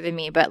smarter than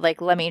me, but like,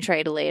 let me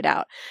try to lay it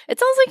out. It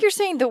sounds like you're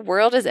saying the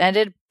world has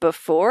ended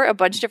before a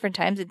bunch of different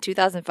times in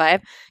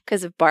 2005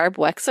 because of Barb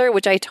Wexler,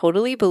 which I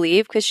totally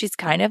believe because she's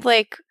kind of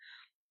like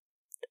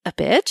a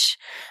bitch.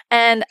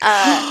 And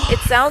it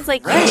sounds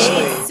like you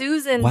made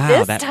Susan Wow,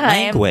 this that time.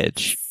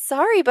 language.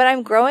 Sorry, but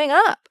I'm growing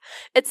up.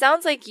 It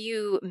sounds like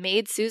you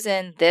made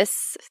Susan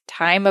this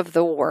time of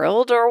the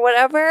world or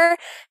whatever,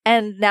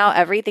 and now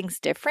everything's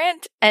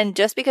different. And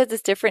just because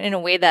it's different in a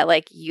way that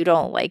like you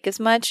don't like as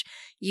much,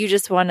 you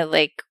just want to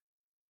like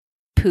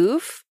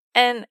poof.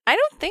 And I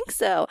don't think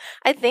so.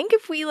 I think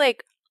if we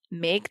like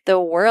make the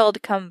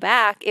world come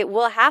back, it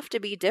will have to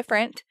be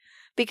different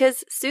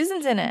because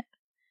Susan's in it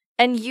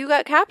and you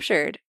got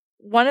captured.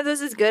 One of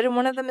those is good and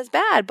one of them is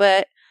bad,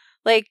 but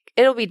like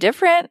it'll be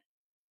different.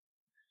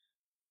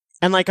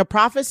 And like a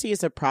prophecy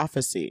is a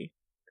prophecy.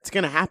 It's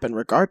going to happen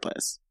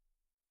regardless.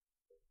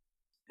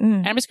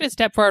 And I'm just going to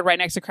step forward right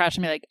next to Crash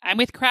and be like, I'm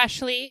with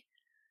Crashly.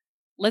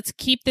 Let's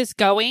keep this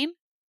going.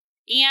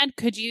 And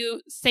could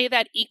you say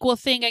that equal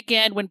thing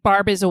again when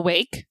Barb is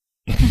awake?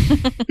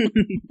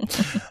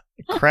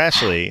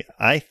 Crashly,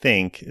 I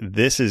think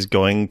this is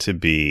going to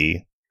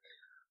be...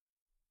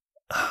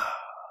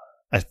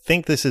 I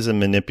think this is a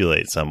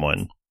manipulate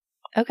someone.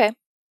 Okay.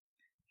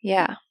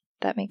 Yeah,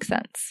 that makes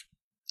sense.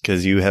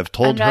 Because you have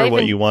told her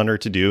what you want her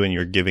to do and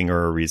you're giving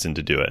her a reason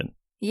to do it.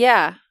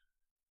 Yeah.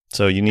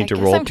 So you need to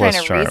roll I'm plus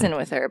trying to charm. reason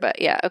with her,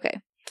 but yeah, okay.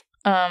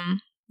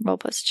 Roll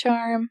plus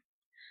charm.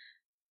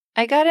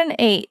 I got an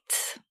 8.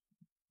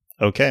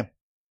 Okay.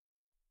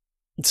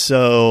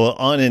 So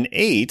on an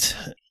 8,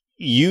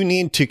 you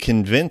need to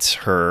convince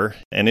her,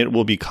 and it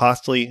will be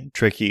costly,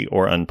 tricky,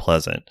 or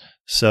unpleasant.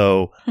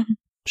 So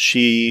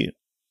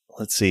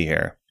let's see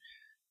here.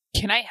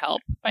 Can I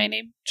help by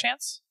any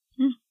chance?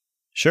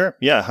 Sure.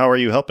 Yeah. How are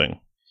you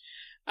helping?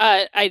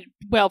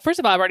 Well, first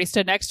of all, I've already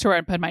stood next to her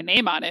and put my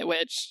name on it,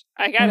 which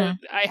I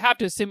have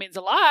to assume means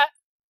a lot.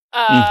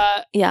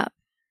 Yeah.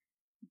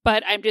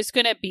 But I'm just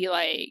going to be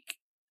like,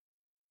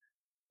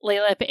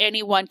 Layla, if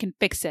anyone can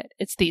fix it,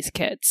 it's these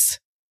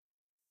kids.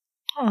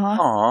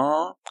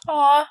 Aww.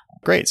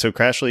 Great. So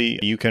Crashly,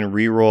 you can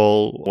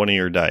re-roll one of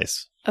your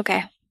dice.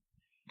 Okay.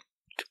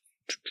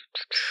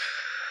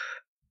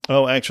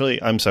 Oh,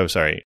 actually, I'm so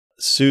sorry.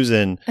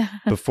 Susan,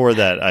 before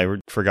that, I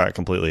forgot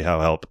completely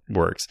how help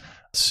works.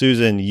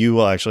 Susan, you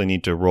will actually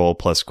need to roll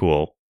plus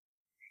cool.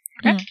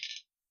 Okay.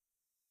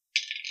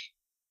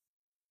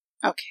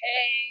 Okay.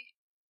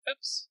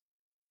 Oops.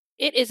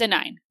 It is a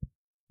 9.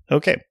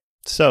 Okay.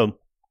 So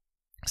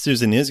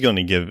Susan is going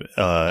to give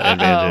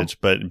advantage,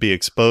 but be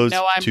exposed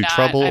to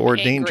trouble or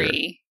danger.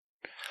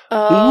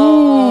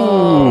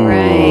 Oh,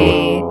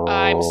 right.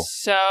 I'm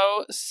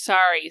so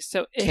sorry.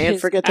 So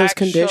Can't forget those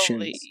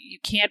conditions. You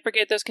can't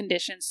forget those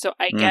conditions. So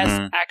I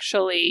guess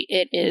actually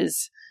it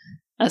is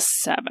A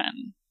 7.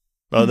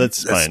 Oh,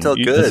 that's That's fine. still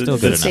good. That's still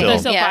good that's enough.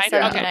 That's still yeah, fine?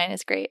 7 Okay. to 9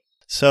 is great.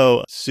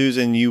 So,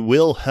 Susan, you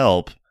will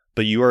help,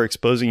 but you are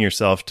exposing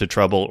yourself to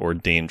trouble or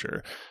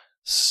danger.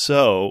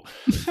 So,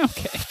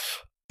 Okay.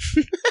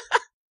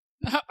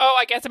 Oh,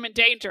 I guess I'm in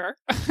danger.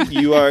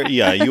 you are,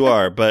 yeah, you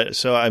are. But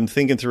so I'm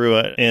thinking through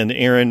it. And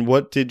Aaron,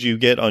 what did you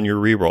get on your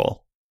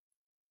reroll?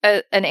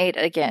 An 8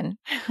 again.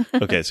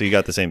 Okay, so you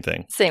got the same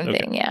thing. Same Okay.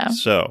 thing, yeah.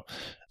 So,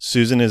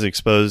 Susan is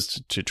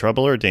exposed to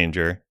trouble or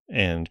danger,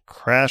 and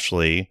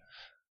Crashly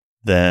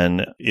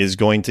then is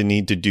going to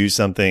need to do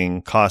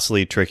something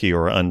costly, tricky,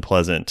 or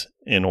unpleasant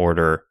in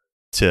order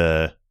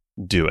to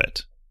do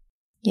it.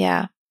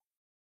 Yeah.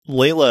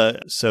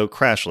 Layla, so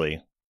Crashly,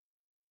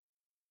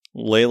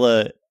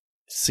 Layla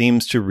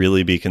seems to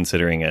really be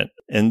considering it.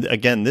 And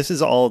again, this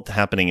is all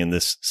happening in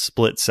this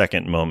split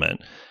second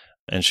moment.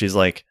 And she's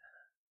like,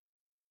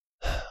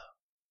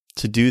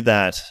 to do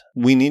that,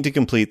 we need to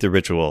complete the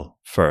ritual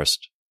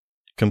first.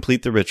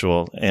 Complete the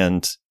ritual,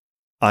 and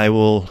I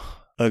will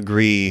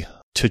agree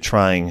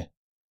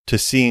to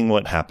seeing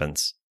what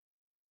happens.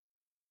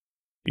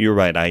 You're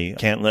right. I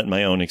can't let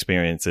my own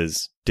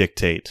experiences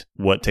dictate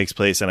what takes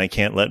place, and I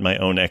can't let my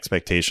own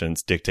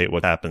expectations dictate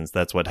what happens.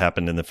 That's what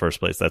happened in the first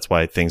place. That's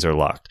why things are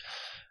locked.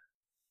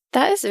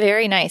 That is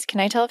very nice. Can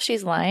I tell if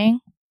she's lying?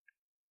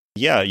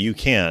 Yeah, you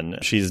can.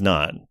 She's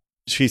not.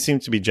 She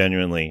seems to be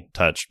genuinely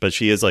touched, but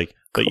she is like,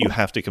 but you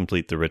have to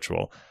complete the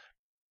ritual.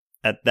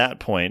 At that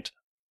point,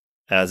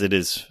 as it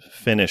is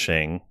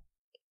finishing,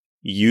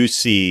 you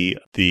see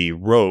the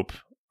rope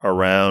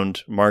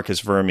around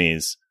Marcus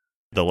Vermes,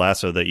 the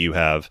lasso that you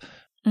have,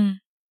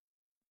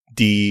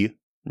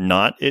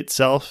 de-knot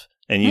itself,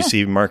 and you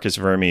see Marcus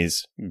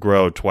Vermes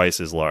grow twice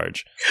as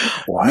large.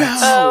 What?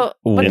 Oh,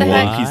 what And the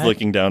like heck? he's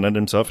looking down at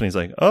himself, and he's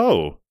like,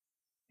 "Oh,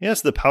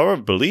 yes, the power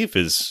of belief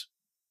is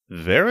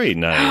very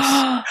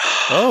nice."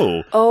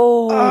 Oh,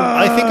 Oh.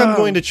 I think I'm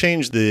going to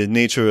change the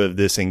nature of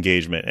this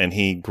engagement. And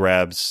he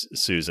grabs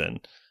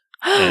Susan.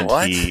 And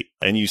What?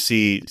 and you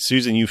see,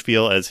 Susan, you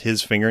feel as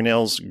his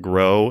fingernails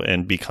grow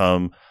and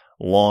become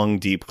long,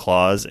 deep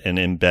claws and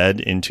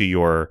embed into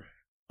your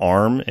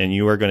arm. And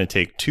you are going to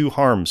take 2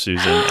 harm,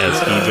 Susan, as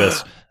he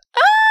just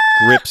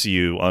grips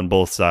you on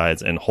both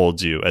sides and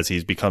holds you as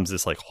he becomes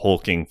this like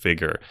hulking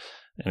figure.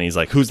 And he's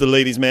like, "Who's the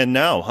ladies' man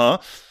now, huh?"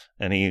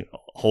 And he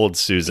holds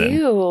Susan.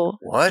 Ew.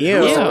 What? Ew.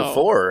 Who was it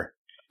before?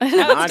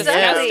 Not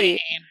Exactly.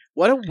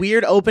 What a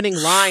weird opening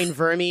line,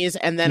 Vermes,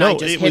 and then I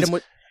just hit him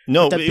with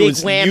No, the it big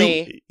was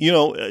whammy. You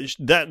know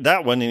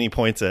that one, and he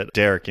points at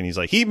Derek, and he's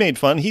like, he made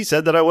fun. He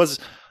said that I was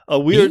a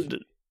weird,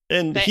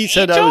 and The he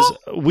said I was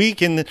angel?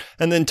 weak, and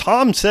then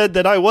Tom said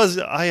that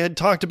I had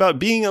talked about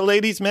being a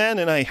ladies' man,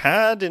 and I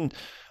had, and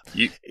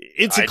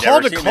it's I'd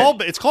called never a seen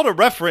call. It's called a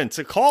reference,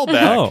 a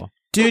callback. Oh,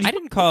 Dude, I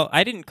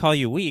didn't call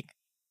you weak,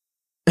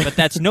 but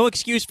that's no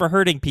excuse for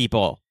hurting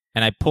people.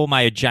 And I pull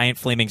my giant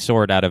flaming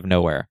sword out of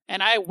nowhere.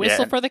 And I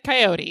whistle Yeah. for the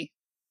coyote.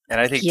 And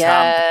I think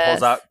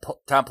Yes.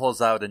 Tom pulls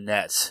out a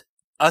net,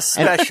 a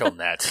special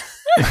net.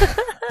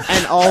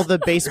 and all the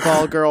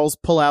baseball girls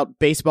pull out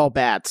baseball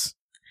bats.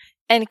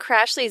 And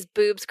Crashly's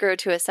boobs grow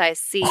to a size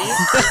C,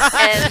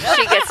 and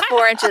she gets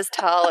 4 inches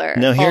taller.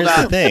 Now, here's Hold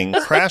the on. thing.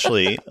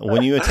 Crashly,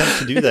 when you attempt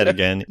to do that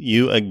again,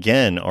 you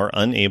again are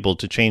unable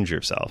to change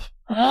yourself.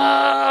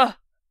 Ah!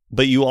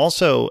 But you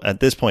also,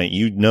 at this point,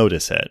 you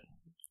notice it.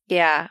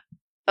 Yeah.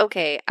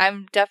 Okay,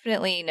 I'm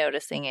definitely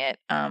noticing it.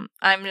 I'm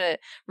gonna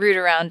root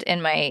around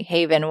in my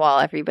haven while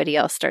everybody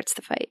else starts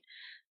the fight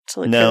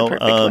to look Now, for the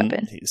perfect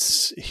weapon.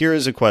 here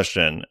is a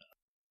question.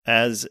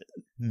 As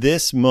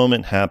this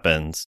moment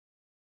happens,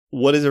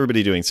 what is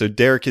everybody doing? So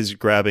Derek is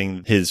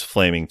grabbing his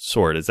flaming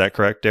sword. Is that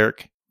correct,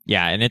 Derek?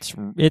 Yeah, and it's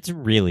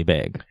really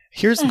big.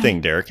 Here's the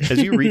thing, Derek.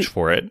 As you reach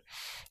for it,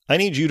 I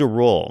need you to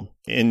roll.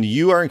 And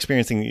you are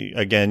experiencing,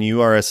 again,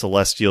 you are a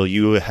celestial.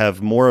 You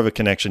have more of a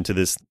connection to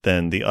this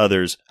than the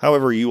others.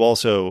 However, you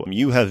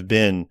have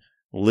been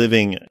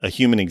living a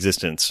human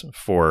existence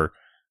for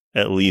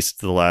at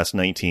least the last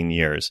 19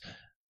 years.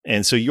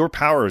 And so your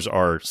powers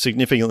are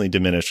significantly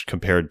diminished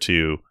compared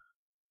to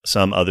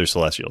some other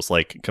celestials,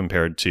 like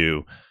compared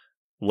to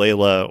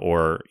Layla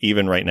or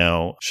even right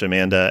now,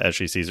 Shamanda as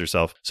she sees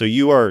herself. So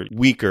you are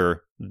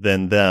weaker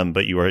than them,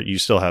 but you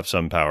still have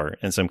some power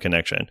and some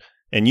connection.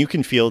 And you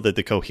can feel that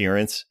the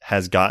coherence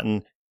has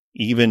gotten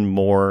even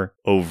more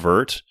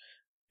overt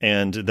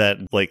and that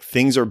like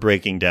things are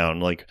breaking down,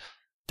 like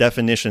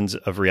definitions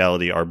of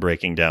reality are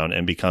breaking down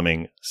and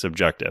becoming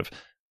subjective.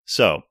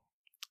 So,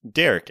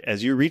 Derek,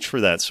 as you reach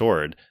for that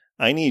sword,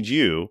 I need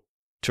you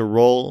to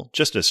roll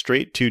just a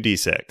straight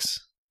 2d6.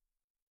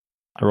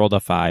 I rolled a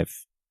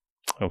 5.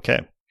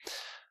 Okay.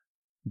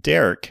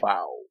 Derek,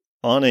 Wow.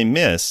 on a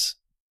miss,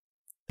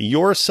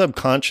 your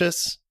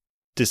subconscious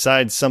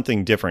decides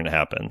something different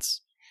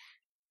happens.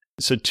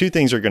 So 2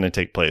 things are going to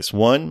take place.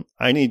 1,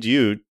 I need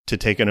you to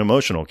take an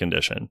emotional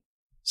condition.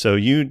 So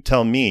you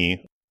tell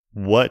me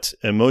what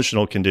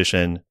emotional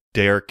condition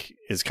Derek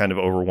is kind of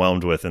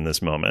overwhelmed with in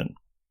this moment.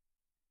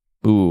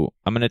 Ooh,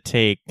 I'm gonna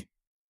take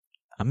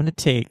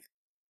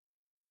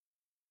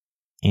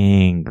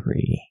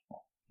angry.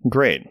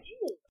 Great.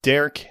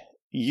 Derek,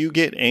 you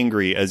get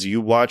angry as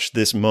you watch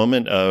this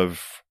moment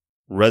of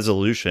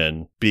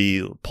resolution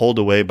be pulled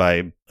away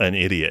by an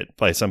idiot,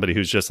 by somebody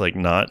who's just like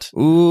not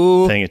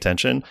paying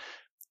attention.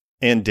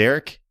 And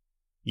Derek,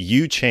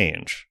 you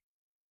change.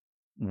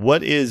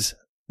 What is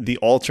the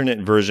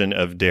alternate version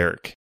of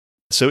Derek?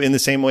 So in the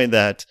same way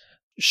that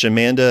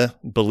Shamanda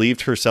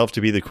believed herself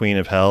to be the queen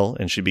of hell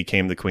and she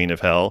became the queen of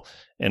hell,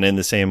 and in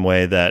the same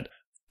way that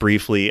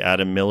briefly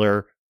Adam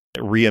Miller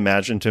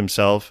reimagined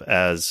himself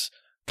as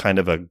kind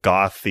of a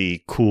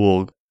gothy,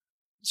 cool,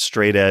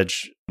 straight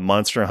edge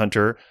monster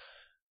hunter,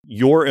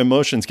 your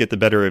emotions get the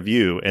better of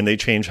you and they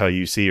change how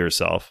you see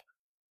yourself.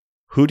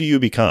 Who do you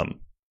become?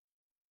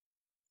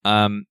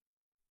 I'm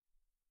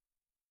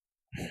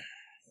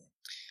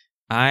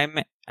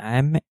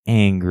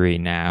angry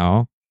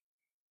now,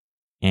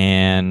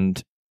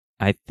 and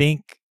I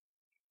think,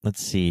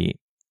 let's see,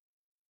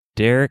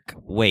 Derek.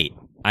 Wait,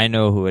 I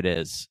know who it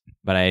is,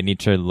 but I need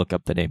to look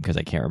up the name because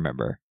I can't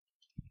remember.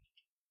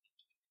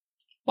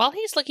 While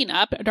he's looking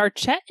up, are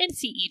Chet and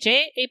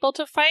CEJ able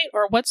to fight,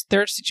 or what's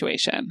their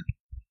situation?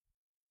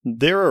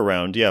 They're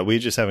around, yeah. We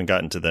just haven't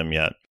gotten to them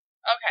yet.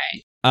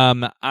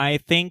 Okay. I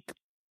think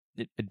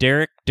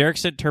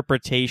Derek's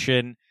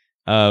interpretation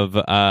of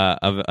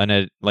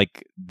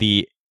like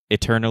the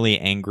eternally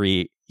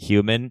angry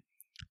human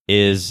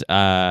is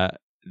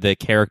the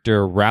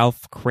character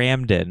Ralph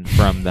Cramden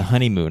from The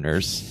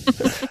Honeymooners.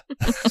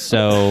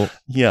 So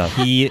yeah,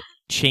 he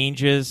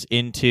changes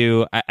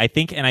into I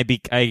think, and I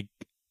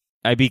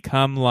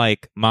become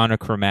like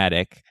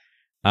monochromatic,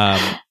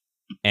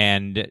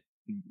 and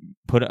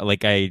put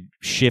like I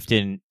shift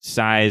in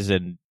size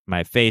and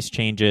my face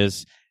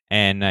changes.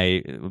 And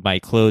my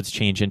clothes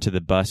change into the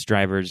bus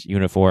driver's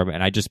uniform,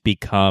 and I just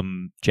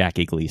become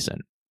Jackie Gleason.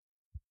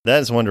 That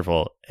is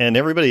wonderful. And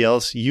everybody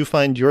else, you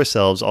find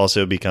yourselves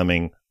also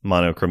becoming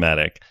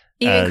monochromatic.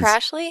 Even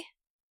Crashly?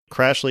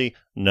 Crashly,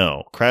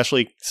 no.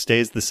 Crashly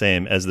stays the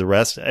same as the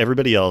rest.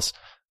 Everybody else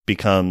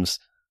becomes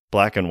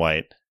black and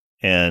white.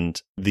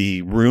 And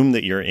the room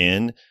that you're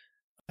in,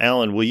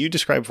 Alan, will you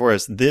describe for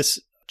us this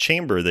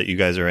chamber that you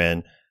guys are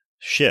in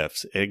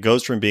shifts? It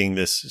goes from being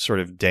this sort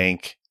of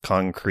dank,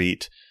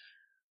 concrete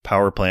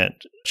power plant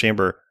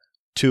chamber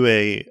to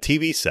a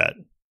TV set.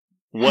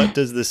 What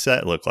does the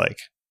set look like?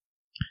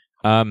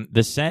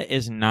 The set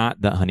is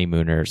not The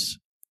Honeymooners.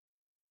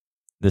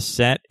 The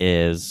set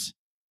is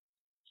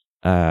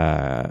you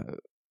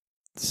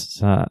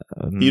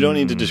don't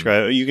need to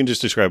describe. You can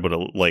just describe what it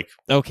like.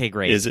 Okay,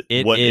 great. Is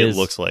it what it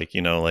looks like?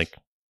 You know, like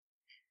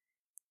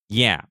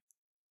yeah.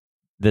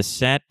 The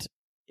set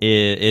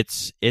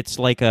is it's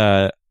like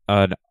a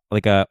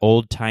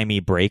old timey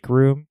break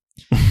room.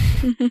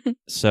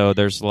 So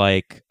there's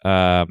like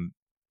a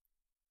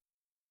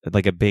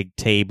big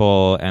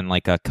table and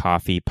like a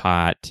coffee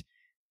pot,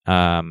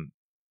 and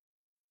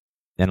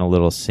a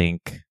little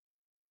sink.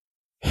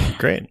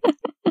 Great.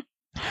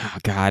 Oh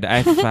God,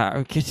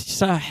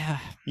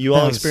 you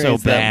all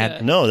experienced so bad.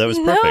 That. No, that was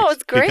perfect. No,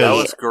 it's great. That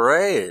was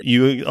great.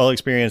 You all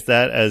experienced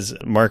that as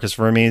Marcus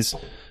Vermes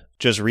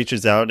just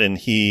reaches out and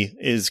he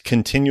is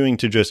continuing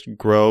to just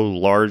grow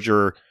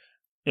larger,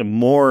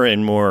 more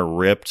and more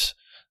ripped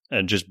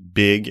and just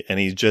big. And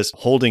he's just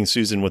holding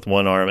Susan with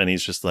one arm and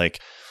he's just like,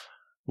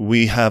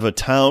 we have a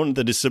town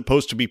that is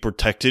supposed to be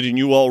protected and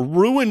you all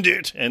ruined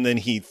it. And then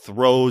he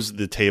throws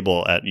the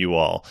table at you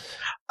all.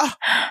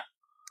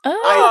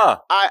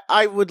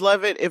 I would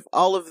love it if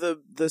all of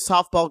the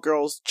softball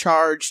girls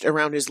charged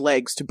around his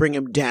legs to bring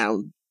him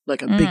down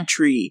like a big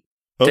tree.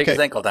 Okay. Take his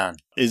ankle down.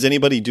 Is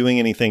anybody doing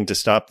anything to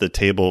stop the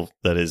table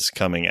that is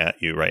coming at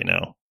you right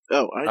now?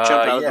 Oh, I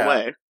jump out of the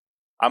way.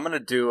 I'm going to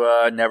do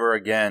Never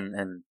Again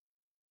and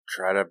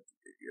try to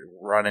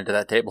run into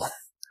that table.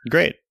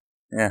 Great.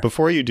 Yeah.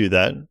 Before you do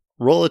that,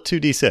 roll a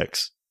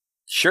 2d6.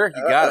 Sure,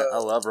 you got it. I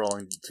love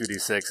rolling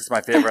 2d6. It's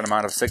my favorite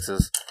amount of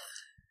sixes.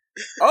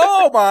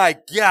 Oh my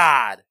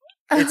God!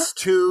 It's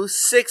 2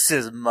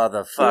 6s,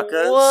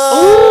 motherfuckers.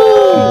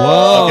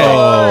 Whoa.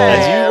 Okay.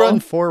 As you run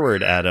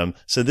forward, Adam,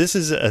 so this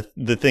is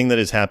the thing that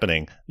is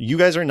happening. You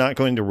guys are not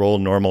going to roll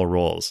normal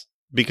rolls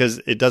because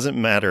it doesn't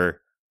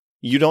matter.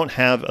 You don't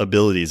have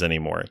abilities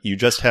anymore. You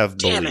just have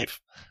belief.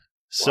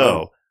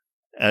 So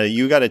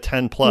you got a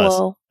 10 plus.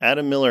 Whoa.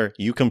 Adam Miller,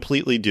 you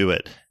completely do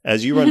it.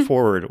 As you run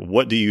forward,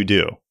 what do you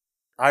do?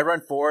 I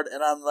run forward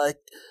and I'm like,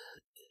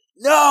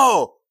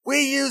 no!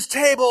 We use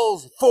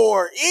tables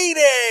for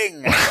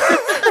eating!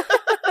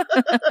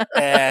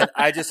 And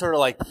I just sort of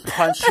like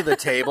punch to the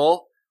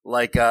table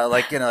like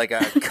in like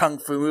a kung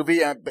fu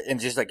movie and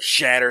just like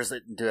shatters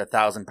it into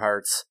 1,000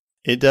 parts.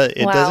 It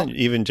doesn't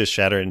even just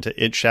shatter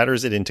it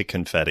shatters it into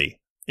confetti.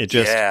 It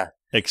just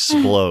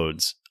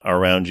explodes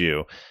around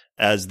you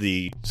as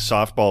the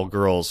softball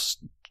girls,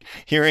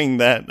 hearing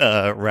that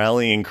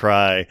rallying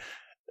cry,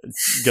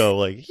 go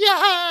like,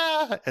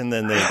 yeah! And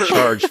then they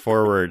charge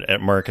forward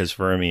at Marcus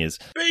Vermes.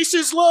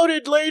 Bases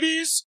loaded,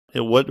 ladies!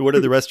 What are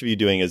the rest of you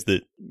doing?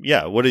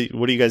 What are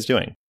you guys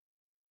doing?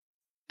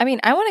 I mean,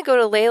 I want to go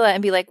to Layla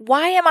and be like,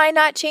 why am I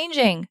not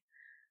changing?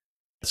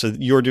 So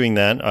you're doing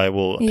that. I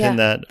will pin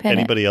that. Pin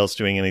Anybody else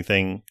doing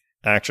anything?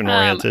 action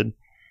oriented?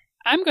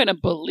 I'm going to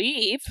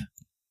believe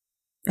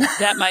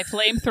that my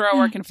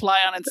flamethrower can fly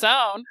on its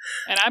own,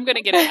 and I'm going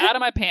to get it out of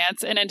my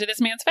pants and into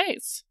this man's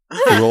face.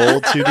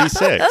 Roll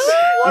 2d6.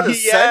 What a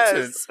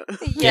sentence.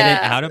 Get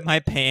it out of my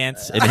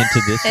pants and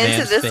into this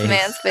man's face. Into this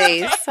man's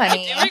face,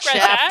 honey. I do regret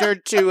that. Chapter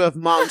 2 of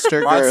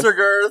Monster Girth. Monster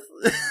Girth.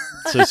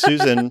 So,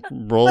 Susan,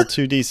 roll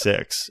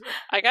 2d6.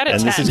 I got a And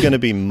 10. this is going to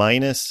be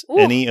minus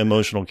any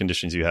emotional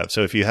conditions you have.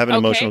 So, if you have an Okay.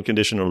 emotional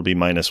condition, it'll be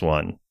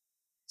 -1.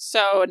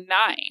 So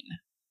 9.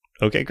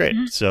 Okay, great.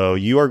 So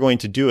you are going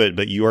to do it,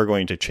 but you are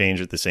going to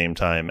change at the same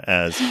time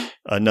as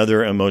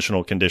another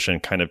emotional condition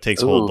kind of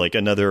takes hold, like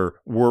another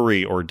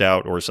worry or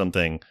doubt or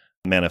something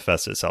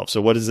manifests itself. So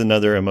what is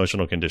another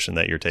emotional condition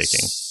that you're taking?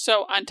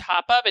 So on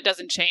top of, it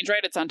doesn't change,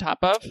 right? It's on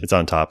top of. It's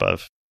on top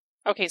of.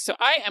 Okay, so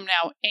I am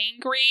now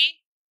angry,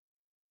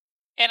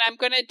 and I'm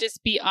going to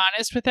just be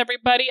honest with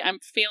everybody. I'm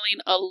feeling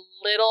a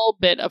little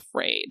bit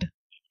afraid.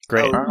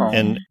 Great. Oh.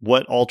 And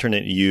what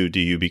alternate you do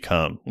you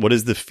become? What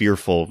is the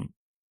fearful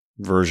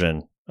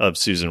version of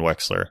Susan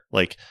Wexler?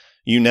 Like,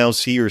 you now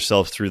see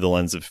yourself through the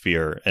lens of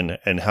fear, and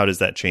how does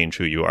that change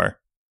who you are?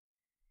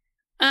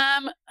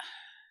 I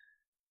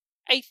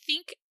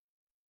think,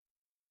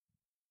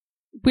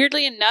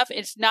 weirdly enough,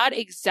 it's not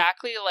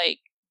exactly like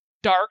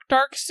dark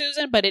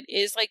Susan, but it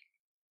is like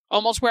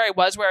almost where I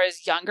was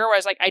younger, where I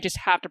was like, I just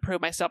have to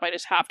prove myself.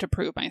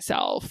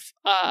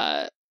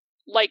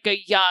 Like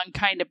a young,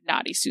 kind of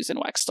naughty Susan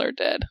Wexler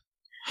did.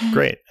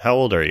 Great. How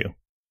old are you?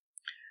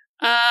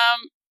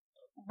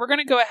 We're going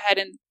to go ahead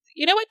and,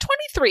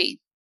 23.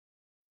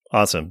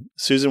 Awesome.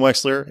 Susan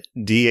Wexler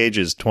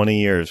de-ages 20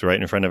 years right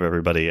in front of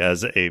everybody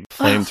as a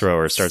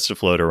flamethrower starts to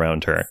float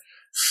around her.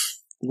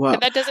 Well,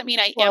 And that doesn't mean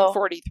I am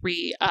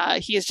 43.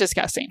 He is just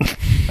guessing.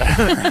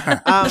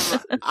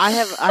 I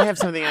have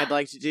something I'd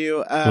like to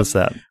do. What's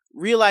that?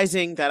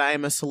 Realizing that I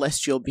am a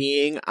celestial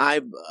being,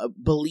 I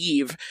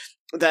believe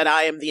that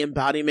I am the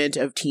embodiment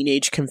of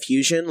teenage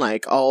confusion.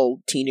 Like,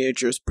 all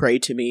teenagers pray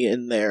to me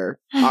in their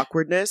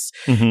awkwardness.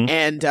 Mhm.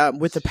 And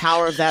with the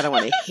power of that, I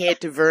want to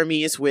hit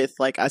Vermes with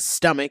like a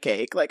stomach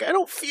ache. Like, I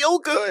don't feel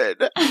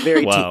good.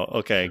 Very Wow.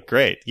 Okay,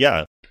 great.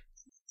 Yeah.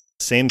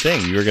 Same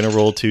thing. You're going to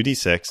roll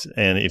 2d6,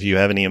 and if you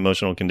have any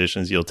emotional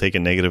conditions, you'll take a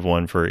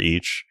 -1 for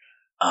each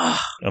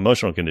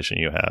emotional condition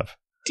you have.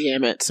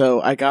 Damn it.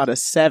 So I got a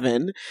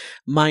 7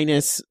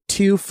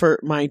 -2 for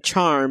my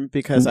charm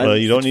because Well,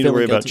 you don't need to feeling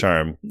worry about guilty.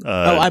 charm.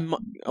 I'm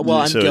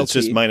so guilty. it's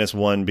just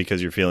 -1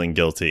 because you're feeling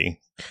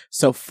guilty.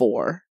 So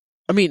 4.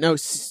 I mean, no,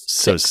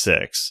 So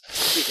 6.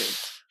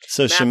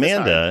 So Math is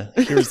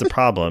Shamanda, here's the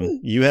problem.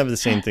 You have the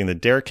same thing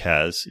that Derek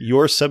has.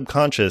 Your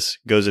subconscious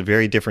goes a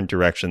very different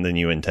direction than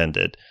you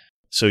intended.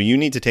 So you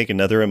need to take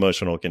another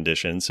emotional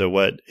condition. So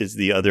what is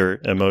the other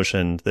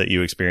emotion that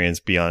you experience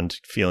beyond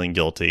feeling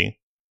guilty?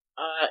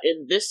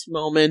 In this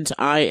moment,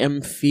 I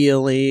am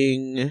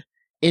feeling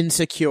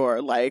insecure.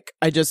 Like,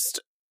 I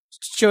just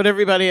showed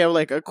everybody I'm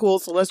like a cool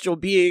celestial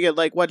being and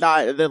like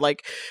whatnot, and then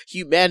like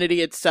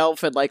humanity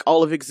itself and like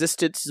all of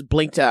existence is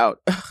blinked out.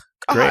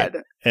 God.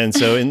 Great. And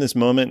so in this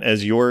moment,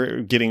 as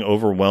you're getting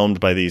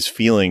overwhelmed by these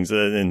feelings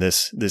and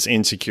this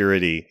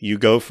insecurity, you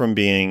go from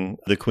being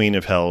the queen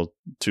of hell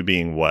to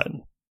being what?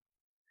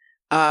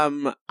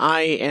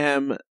 I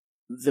am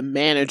the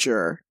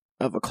manager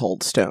of a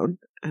Cold Stone,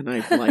 and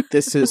I'm like,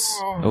 this is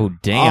Oh,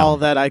 damn. all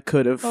that I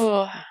could have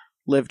Oh.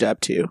 lived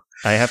up to.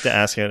 I have to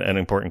ask an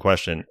important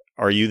question.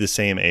 Are you the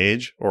same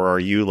age, or are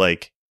you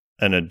like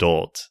an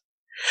adult?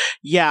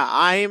 Yeah,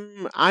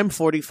 I'm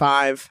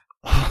 45.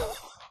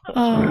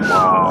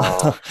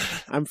 Oh.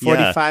 I'm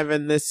 45,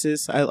 and this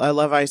is I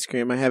love ice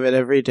cream. I have it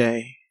every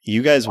day.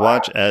 You guys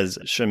watch as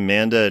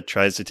Shamanda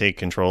tries to take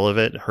control of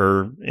it.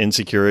 Her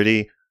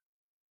insecurity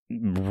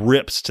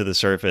rips to the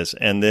surface,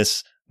 and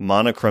this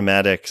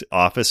monochromatic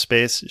office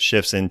space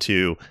shifts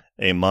into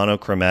a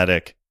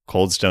monochromatic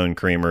Cold Stone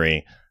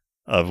Creamery,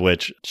 of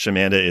which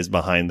Shamanda is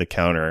behind the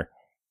counter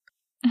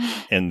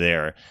in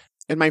there.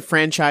 And my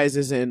franchise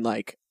is in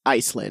like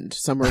Iceland,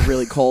 somewhere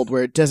really cold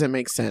where it doesn't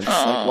make sense.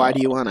 Like, why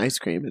do you want ice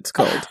cream? It's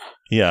cold.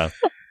 Yeah.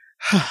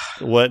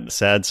 What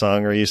sad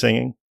song are you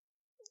singing?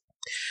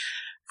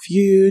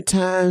 Few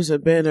times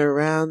I've been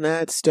around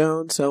that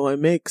stone, so I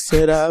mix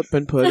it up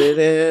and put it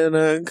in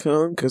a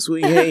cone, 'cause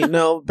we ain't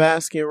no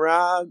Baskin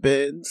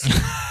Robbins.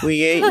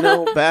 We ain't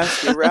no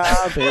Baskin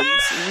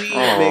Robbins. We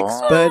mix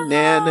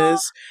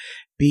bananas.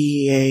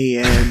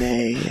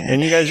 B-A-N-A.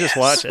 And you guys just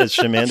watch as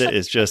Shamanda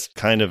is just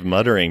kind of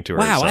muttering to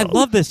herself. Wow, I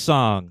love this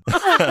song.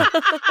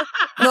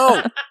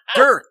 No,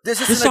 Dirk,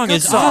 this isn't This song a good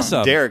is song.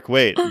 awesome. Derek,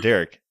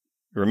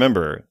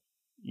 remember,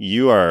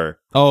 you are...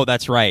 Oh,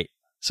 that's right.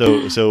 So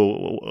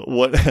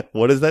what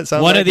does that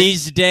sound like? One of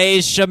these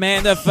days,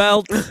 Shamanda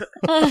felt. And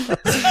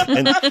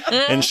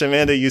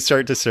Shamanda, you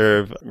start to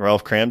serve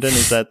Ralph Cramden.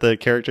 Is that the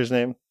character's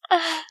name?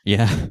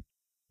 Yeah.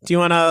 Do you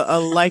want a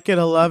like it,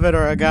 a love it,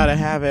 or a gotta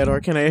have it?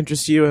 Or can I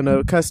interest you in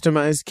a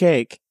customized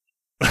cake?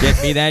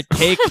 Get me that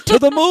cake to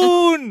the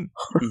moon.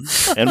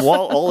 And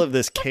while all of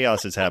this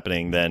chaos is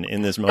happening, then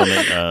in this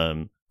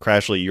moment,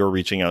 Crashly, you're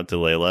reaching out to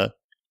Layla.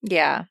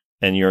 Yeah.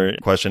 And your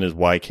question is,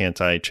 why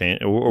can't I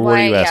change? Or what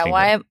are you asking?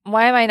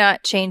 Why am I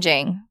not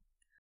changing?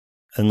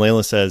 And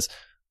Layla says,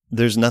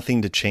 there's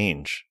nothing to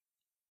change.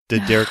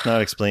 Did Derek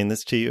not explain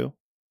this to you?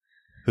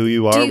 Who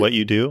you are, what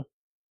you do?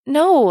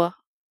 No.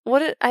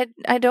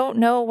 I don't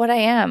know what I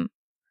am.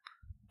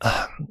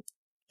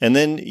 And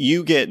then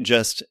you get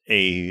just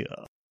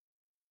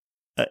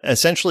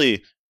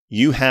essentially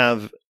you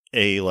have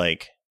a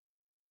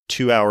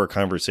 2-hour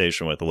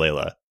conversation with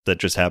Layla that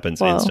just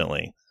happens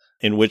instantly,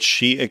 in which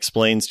she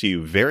explains to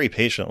you very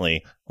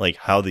patiently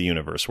how the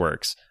universe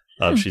works.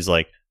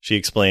 She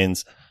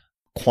explains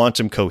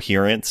quantum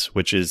coherence,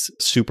 which is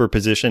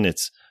superposition.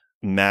 It's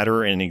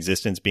matter in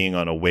existence being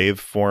on a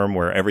waveform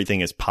where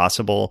everything is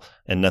possible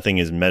and nothing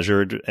is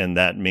measured, and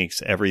that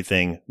makes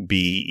everything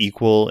be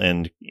equal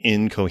and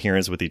in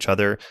coherence with each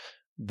other.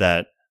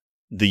 That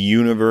the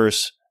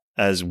universe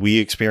as we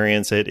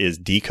experience it is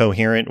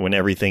decoherent when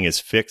everything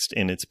is fixed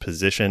in its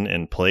position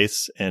and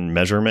place and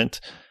measurement.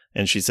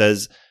 And she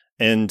says,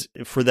 and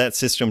for that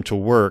system to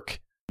work,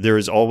 there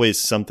is always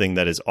something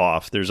that is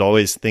off. There's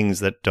always things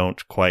that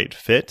don't quite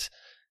fit.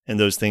 And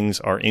those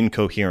things are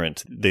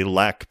incoherent. They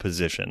lack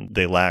position.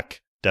 They lack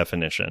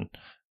definition.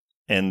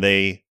 And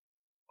they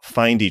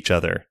find each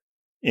other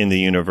in the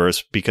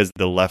universe because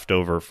the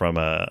leftover from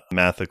a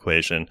math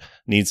equation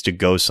needs to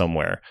go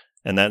somewhere.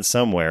 And that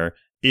somewhere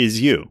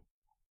is you.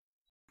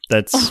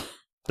 That's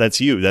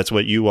you. That's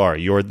what you are.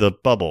 You're the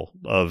bubble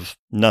of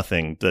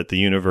nothing that the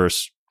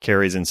universe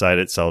carries inside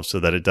itself so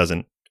that it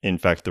doesn't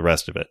infect the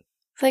rest of it.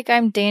 It's like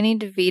I'm Danny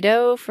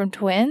DeVito from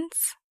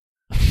Twins.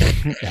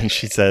 And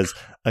she says,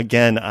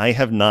 again, I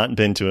have not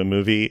been to a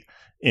movie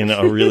in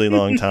a really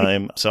long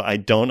time, so I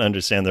don't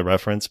understand the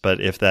reference. But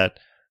if that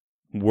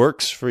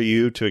works for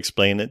you to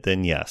explain it,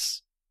 then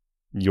yes.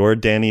 You're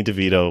Danny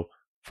DeVito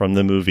from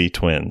the movie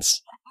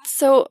Twins.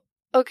 So,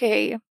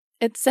 okay,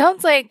 it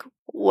sounds like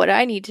what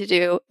I need to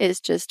do is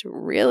just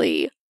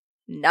really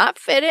not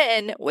fit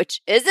in,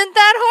 which isn't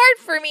that hard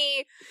for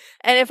me.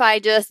 And if I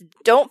just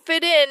don't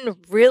fit in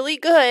really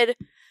good,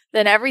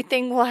 then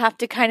everything will have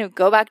to kind of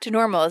go back to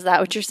normal. Is that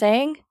what you're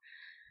saying?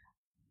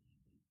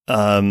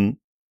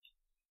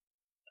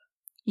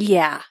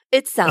 Yeah,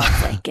 it sounds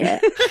like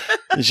it.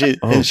 And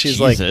she's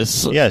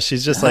Jesus.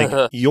 she's just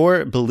like,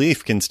 your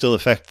belief can still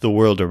affect the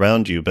world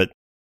around you, but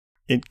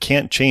it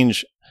can't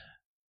change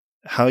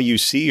how you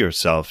see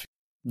yourself.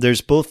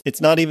 There's both.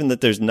 It's not even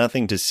that there's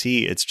nothing to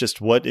see. It's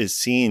just what is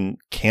seen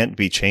can't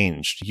be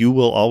changed. You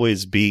will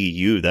always be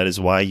you. That is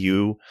why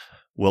you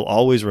will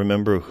always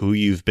remember who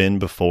you've been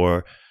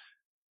before.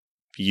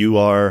 You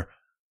are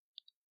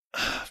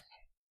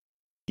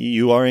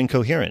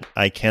incoherent.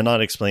 I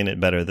cannot explain it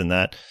better than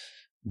that.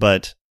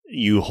 But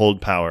you hold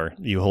power.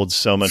 You hold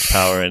so much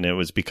power, and it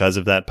was because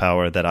of that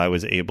power that I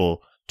was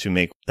able to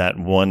make that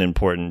one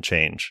important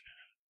change.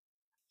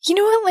 You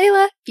know what,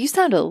 Layla? You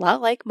sound a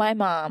lot like my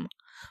mom.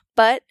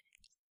 But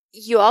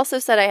you also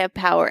said I have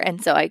power,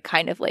 and so I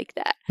kind of like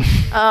that.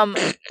 I'm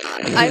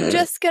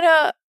just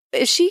gonna...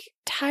 Is she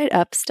tied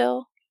up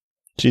still?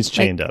 She's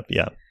chained up,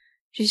 yeah.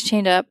 She's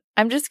chained up.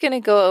 I'm just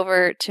gonna go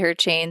over to her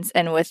chains,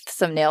 and with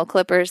some nail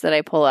clippers that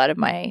I pull out of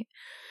my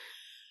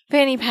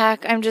fanny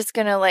pack, I'm just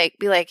gonna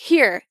be like,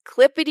 here,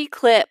 clippity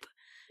clip,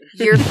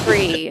 you're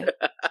free.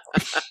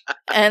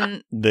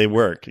 And they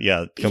work,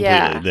 yeah, completely.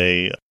 Yeah.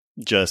 They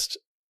just,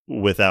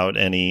 without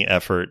any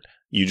effort,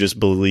 you just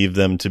believe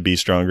them to be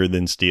stronger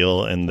than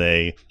steel, and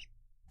they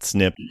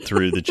snip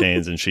through the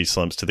chains, and she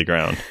slumps to the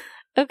ground.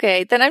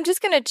 Okay, then I'm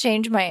just gonna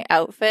change my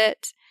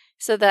outfit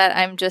so that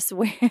I'm just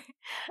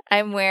wearing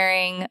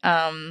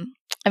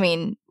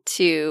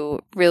to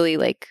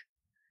really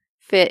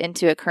fit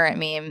into a current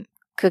meme,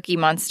 Cookie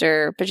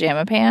Monster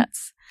pajama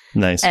pants.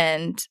 Nice.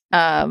 And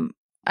I'm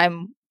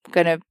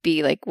gonna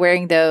be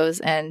wearing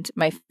those, and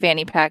my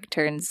fanny pack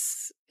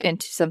turns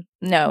into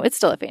no, it's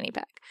still a fanny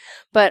pack.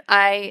 But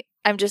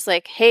I'm just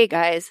like, hey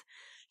guys,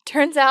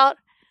 turns out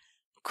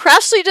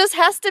Crashly just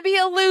has to be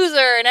a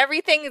loser and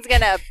everything is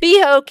gonna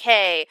be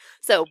okay.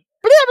 So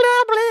blah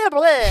blah blah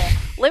blah.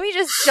 Let me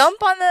just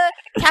jump on the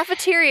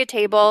cafeteria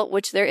table,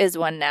 which there is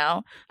one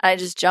now. I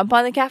just jump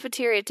on the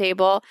cafeteria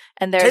table,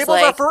 and there's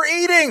tables are for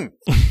eating.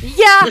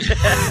 Yeah,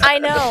 I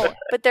know,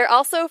 but they're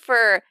also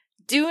for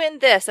doing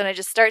this. And I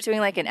just start doing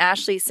an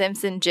Ashley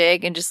Simpson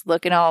jig and just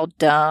looking all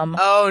dumb.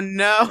 Oh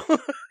no!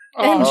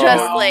 And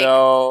just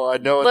no, I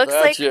know looks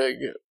that jig.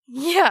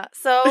 Yeah,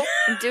 so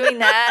I'm doing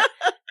that,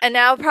 and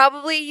now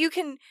probably you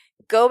can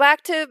go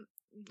back to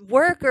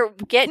work or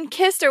getting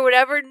kissed or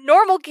whatever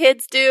normal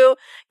kids do,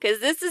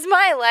 because this is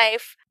my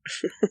life.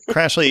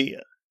 Crashly,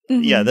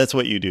 yeah, that's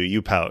what you do.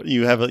 You pout.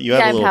 You have a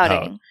little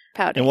pout.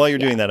 Pouting. And while you're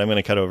doing that, I'm going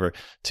to cut over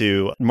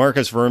to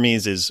Marcus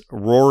Vermes is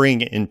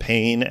roaring in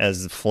pain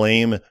as the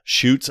flame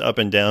shoots up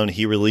and down.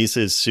 He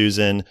releases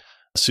Susan.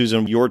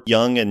 Susan, your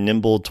young and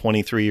nimble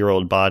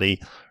 23-year-old body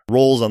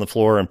rolls on the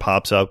floor and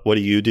pops up. What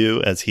do you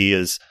do as he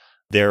is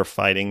there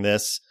fighting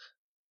this?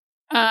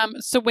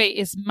 So wait,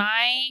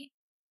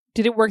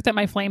 did it work that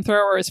my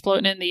flamethrower is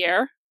floating in the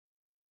air?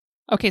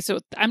 Okay, so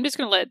I'm just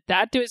going to let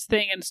that do its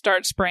thing and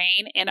start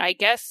spraying. And I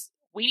guess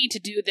we need to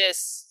do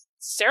this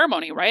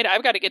ceremony, right?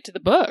 I've got to get to the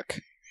book.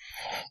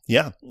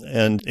 Yeah,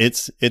 and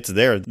it's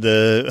there.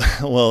 This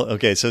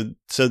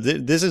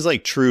is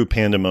like true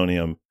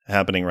pandemonium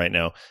happening right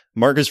now.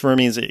 Marcus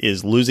Vermes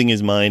is losing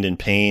his mind in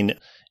pain,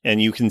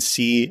 and you can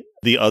see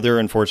the other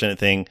unfortunate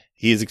thing.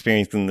 He is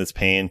experiencing this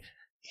pain.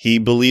 He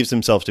believes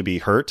himself to be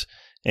hurt,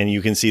 and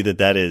you can see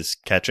that is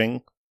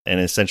catching and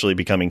essentially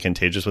becoming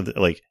contagious with it.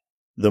 Like,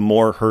 the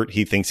more hurt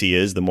he thinks he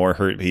is, the more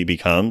hurt he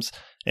becomes,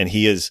 and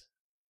he is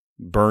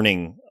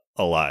burning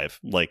alive,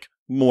 like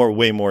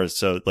way more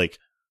so, like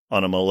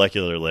on a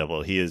molecular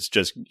level. He is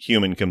just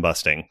human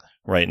combusting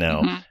right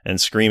now and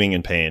screaming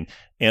in pain.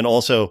 And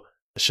also,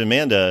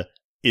 Shamanda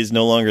is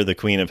no longer the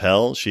queen of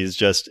hell. She's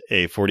just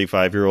a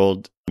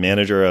 45-year-old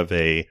manager of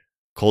a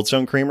Cold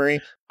Stone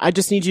Creamery. I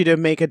just need you to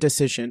make a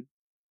decision.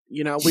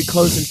 You know, we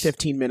close in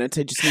 15 minutes.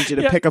 I just need you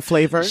to pick a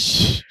flavor.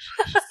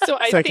 So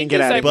I can think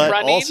get as out of I'm here. But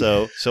running,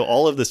 also, so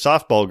all of the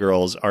softball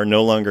girls are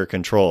no longer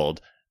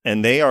controlled,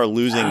 and they are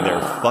losing their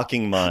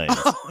fucking minds.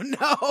 Oh,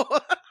 no.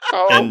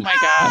 oh and my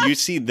god, You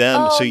see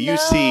them, Oh, so you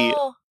see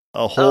no.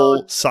 a whole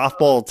no.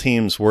 softball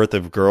team's worth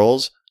of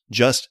girls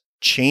just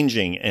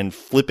changing and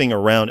flipping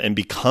around and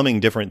becoming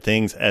different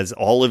things as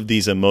all of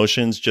these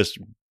emotions just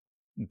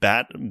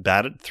bat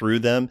through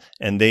them,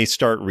 and they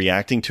start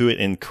reacting to it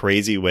in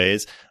crazy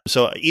ways.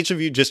 So each of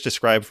you just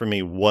describe for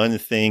me one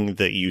thing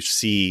that you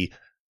see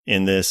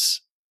in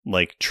this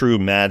like true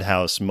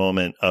madhouse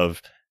moment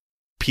of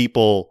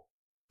people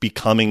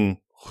becoming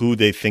who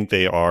they think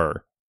they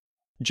are.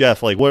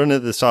 Jeff, like, one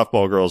of the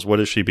softball girls, what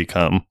does she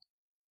become?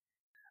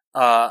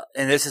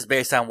 And this is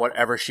based on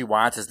whatever she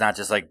wants. It's not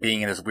just like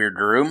being in this weird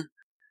room.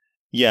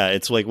 Yeah,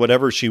 it's like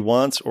whatever she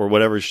wants or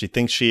whatever she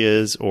thinks she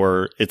is,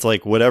 or it's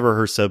like whatever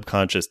her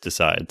subconscious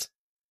decides.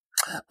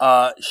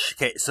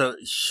 Okay, so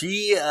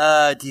she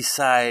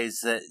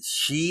decides that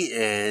she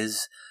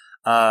is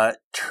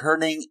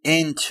turning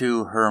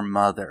into her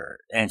mother,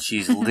 and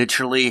she's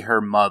literally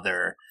her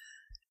mother.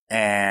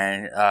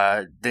 And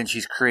then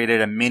she's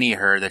created a mini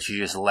her that she's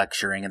just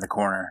lecturing in the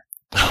corner.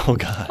 Oh,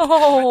 God.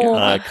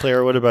 Oh.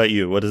 Claire, what about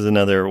you? What does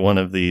another one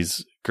of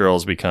these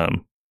girls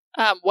become?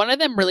 one of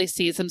them really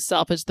sees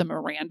himself as the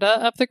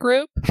Miranda of the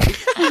group.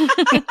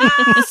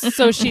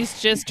 So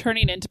she's just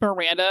turning into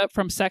Miranda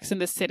from Sex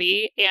and the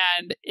City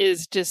and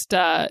is just,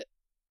 I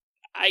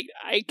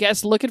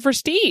guess, looking for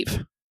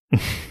Steve.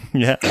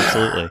 Yeah,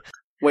 absolutely.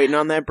 Waiting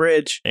on that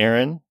bridge.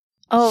 Aaron?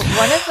 Oh,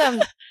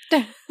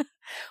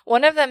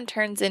 one of them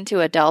turns into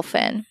a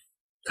dolphin,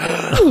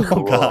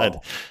 Oh, God.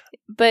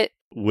 but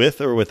With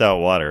or without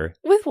water?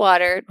 with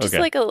water, just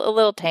Okay. like a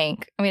little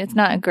tank. I mean, it's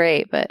not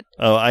great, but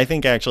Oh, I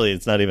think actually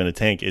it's not even a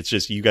tank. It's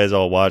just you guys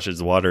all watch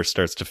as water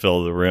starts to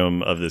fill the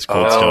room of this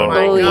Cold Oh Stone, my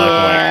black and white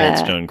God.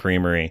 Cold Stone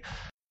Creamery.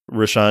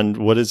 Rashawn,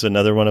 what does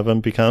another one of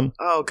them become?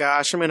 Oh,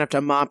 gosh. I'm going to have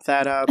to mop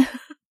that up.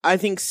 I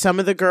think some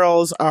of the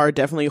girls are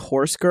definitely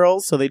horse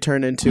girls, so they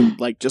turn into,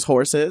 like, just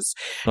horses.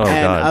 Oh,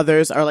 and God.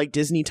 others are, like,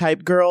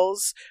 Disney-type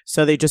girls,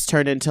 so they just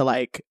turn into,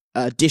 like,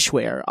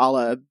 dishware, a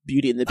la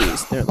Beauty and the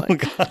Beast. They're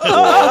like, Oh, God.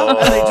 "Ah!"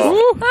 and they just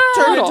Woo!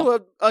 turn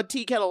into a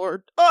tea kettle,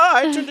 or,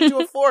 I turned into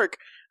a fork.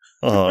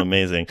 Oh,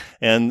 amazing.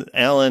 And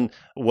Alan,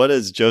 what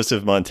does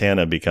Joseph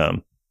Montana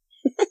become?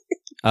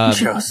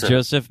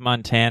 Joseph.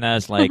 Montana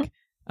is like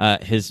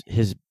his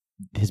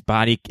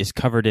body is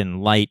covered in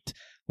light,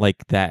 like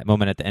that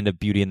moment at the end of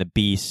Beauty and the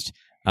Beast,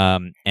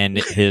 and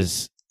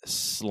his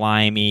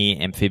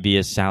slimy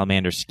amphibious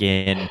salamander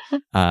skin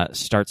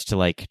starts to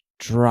like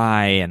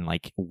dry and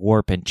like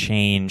warp and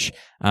change.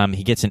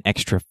 He gets an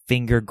extra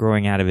finger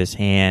growing out of his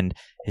hand.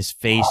 His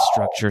face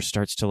structure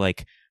starts to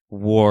like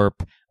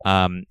warp,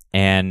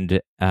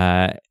 and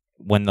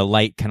when the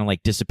light kind of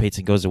like dissipates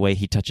and goes away,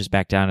 he touches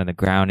back down to the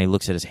ground. He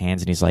looks at his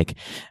hands and he's like,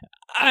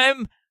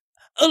 "I'm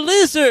a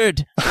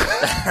lizard."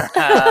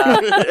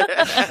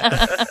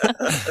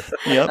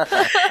 Yep.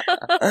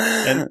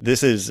 And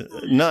this is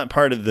not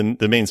part of the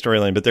main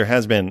storyline, but there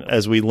has been,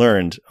 as we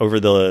learned over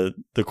the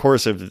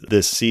course of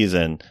this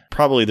season,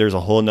 probably there's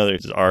a whole nother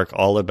arc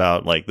all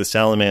about like the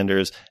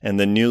salamanders and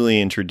the newly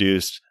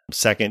introduced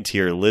second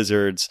tier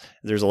lizards.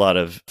 There's a lot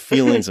of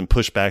feelings and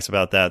pushbacks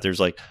about that. There's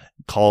like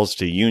calls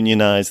to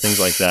unionize, things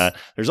like that.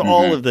 There's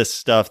all of this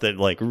stuff that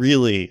like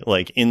really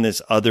like in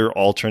this other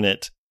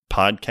alternate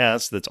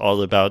podcast that's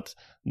all about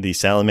the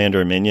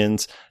salamander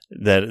minions,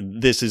 that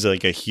this is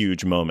like a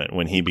huge moment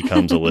when he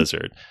becomes a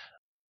lizard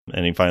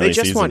and he finally They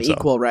just sees want himself.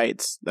 equal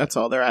rights. That's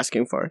all they're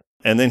asking for.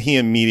 And then he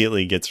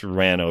immediately gets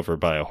ran over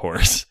by a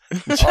horse.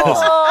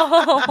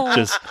 oh.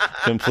 Just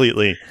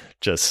completely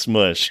just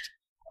smushed.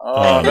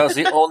 Oh, that was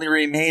the only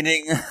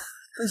remaining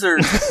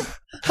lizard.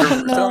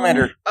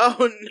 Salamander.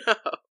 Oh, no.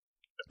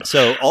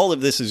 So all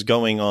of this is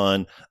going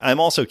on. I'm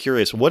also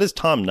curious, what does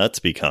Tom Nuts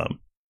become?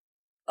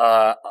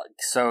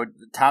 So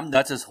Tom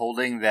Nuts is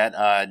holding that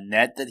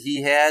net that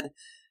he had,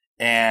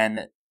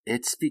 and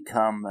it's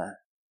become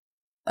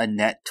a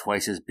net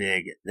twice as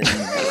big than he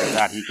never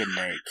thought he could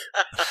make.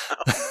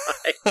 Oh,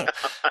 my God.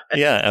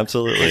 Yeah,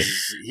 absolutely.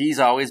 He's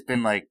always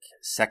been like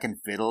second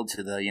fiddle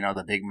to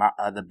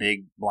the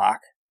big block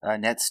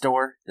net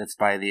store that's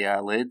by the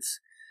lids.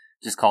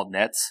 just called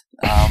nets.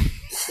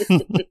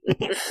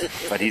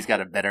 But he's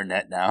got a better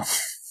net now.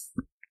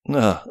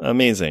 Oh,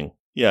 amazing.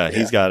 Yeah,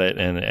 he's got it,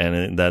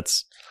 and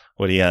that's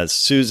what he has.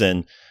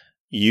 Susan,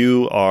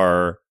 you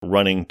are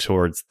running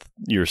towards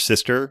your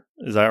sister,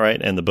 is that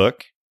right? And the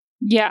book?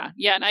 Yeah,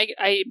 and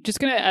I just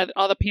gonna add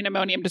all the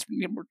pandemonium, just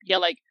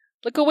yell like,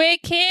 "Look away,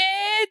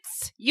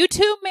 kids! You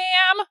too,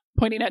 ma'am!"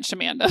 Pointing at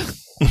Shamanda.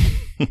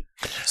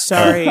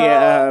 Sorry,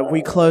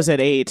 we close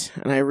at 8,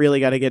 and I really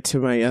got to get to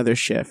my other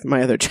job.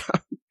 My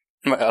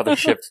other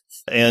shift.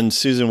 And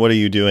Susan, what are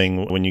you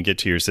doing when you get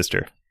to your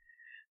sister?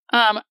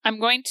 I'm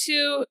going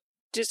to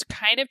just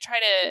kind of try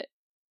to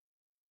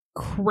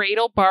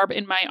cradle Barb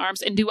in my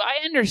arms. And do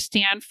I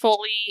understand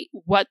fully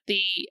what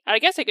I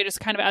guess I could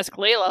just kind of ask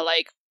Layla,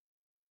 like,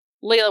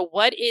 Layla,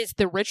 what is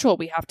the ritual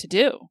we have to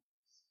do?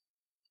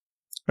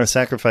 A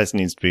sacrifice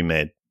needs to be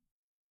made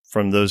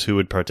from those who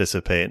would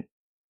participate.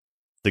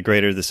 The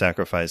greater the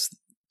sacrifice,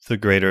 the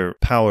greater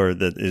power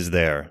that is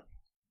there.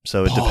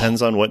 So it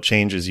depends on what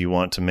changes you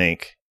want to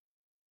make.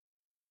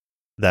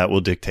 That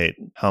will dictate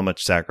how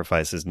much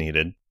sacrifice is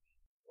needed.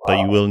 But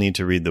you will need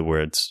to read the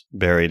words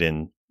buried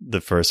in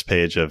the first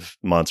page of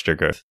Monster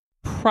Girth.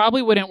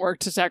 Probably wouldn't work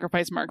to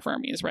sacrifice Mark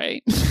Vermes,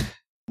 right?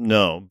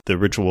 No, the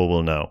ritual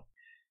will know.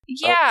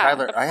 Yeah,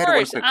 Tyler, I had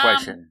one quick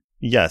question.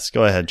 Yes,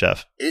 go ahead,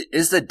 Jeff.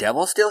 Is the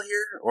devil still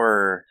here,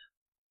 or?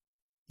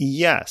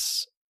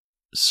 Yes,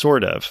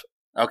 sort of.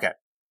 Okay.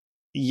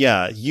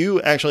 Yeah,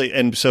 you actually,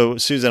 and so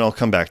Susan, I'll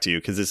come back to you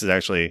because this is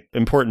actually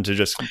important to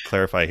just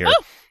clarify here.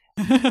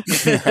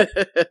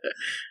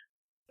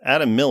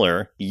 Adam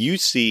Miller, you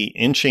see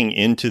inching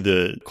into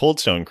the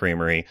Coldstone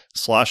Creamery,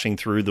 sloshing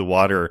through the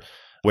water,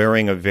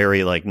 wearing a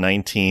very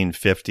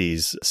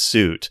 1950s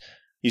suit.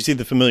 You see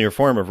the familiar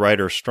form of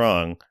Ryder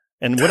Strong.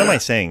 And what am I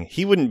saying?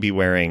 He wouldn't be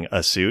wearing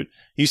a suit.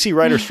 You see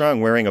Ryder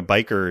Strong wearing a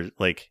biker,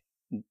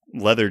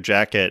 leather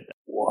jacket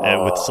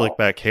with slick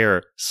back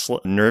hair,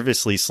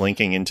 nervously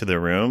slinking into the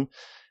room.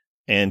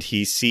 And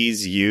he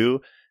sees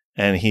you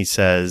and he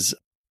says,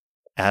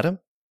 Adam?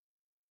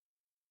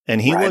 And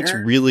he looks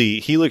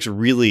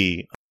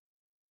really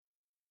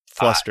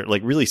flustered,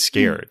 really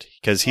scared,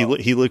 because he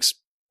looks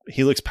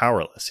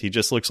powerless. He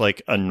just looks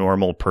like a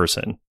normal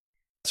person.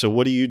 So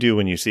what do you do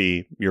when you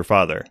see your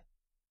father?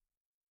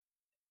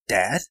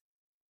 Dad?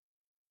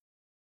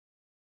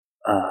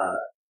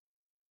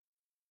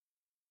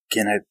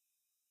 Can I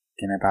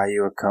buy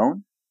you a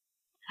cone?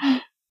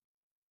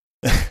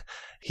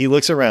 He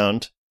looks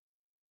around.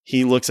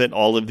 He looks at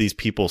all of these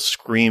people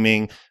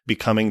screaming,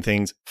 becoming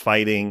things,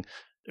 fighting,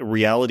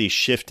 reality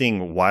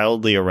shifting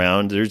wildly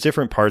around. There's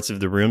different parts of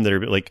the room that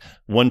are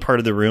one part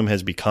of the room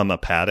has become a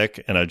paddock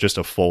and just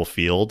a full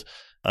field.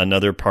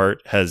 Another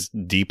part has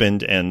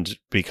deepened and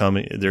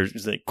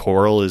there's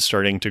coral is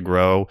starting to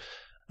grow.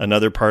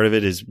 Another part of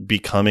it is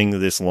becoming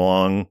this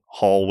long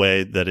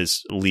hallway that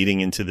is leading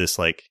into this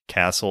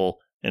castle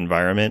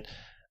environment.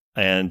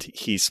 And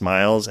he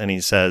smiles and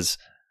he says,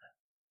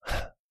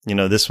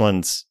 this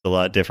one's a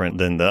lot different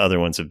than the other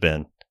ones have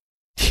been.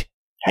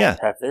 Yeah.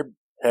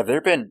 Have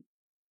there been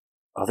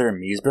other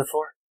me's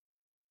before?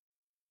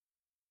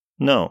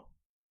 No.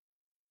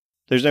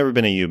 There's never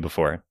been a you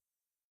before.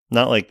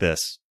 Not like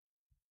this.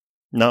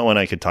 Not one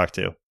I could talk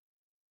to.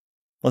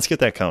 Let's get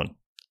that cone.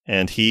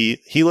 And he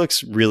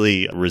looks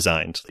really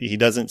resigned. He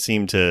doesn't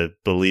seem to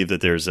believe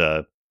that there's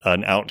an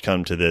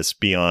outcome to this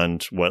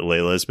beyond what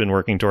Layla has been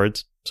working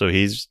towards. So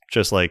he's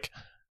just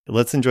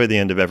let's enjoy the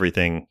end of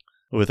everything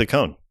with a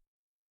cone.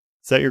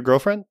 Is that your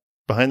girlfriend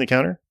behind the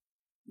counter?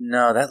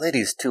 No, that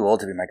lady's too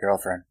old to be my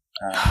girlfriend.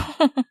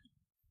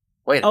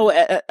 Wait. Oh,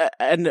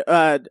 and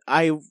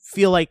I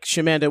feel like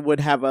Shamanda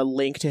would have a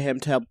link to him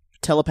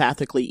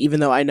telepathically, even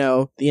though I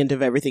know the end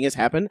of everything has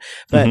happened.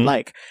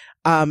 But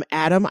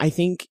Adam, I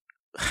think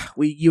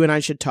you and I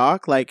should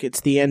talk.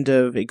 It's the end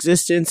of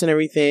existence and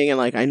everything. And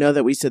I know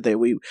that we said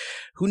that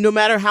no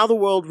matter how the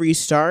world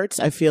restarts,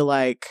 I feel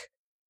like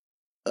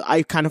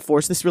I kind of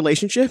forced this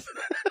relationship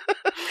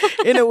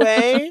in a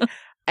way.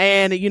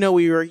 And,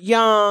 we were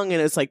young and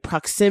it's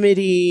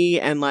proximity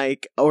and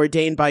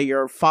ordained by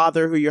your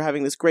father who you're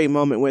having this great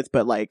moment with,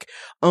 but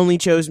only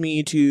chose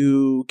me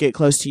to get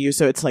close to you.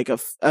 So it's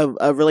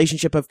a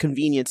relationship of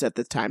convenience at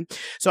this time.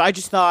 So I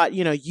just thought,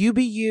 you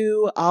be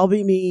you, I'll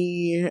be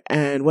me,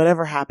 and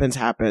whatever happens,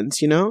 happens,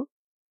 Shamanda,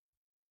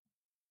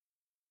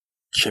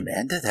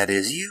 that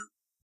is you?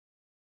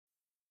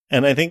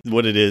 And I think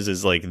what it is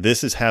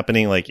this is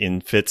happening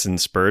in fits and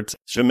spurts.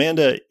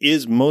 Shamanda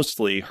is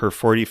mostly her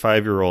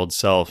 45-year-old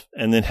self,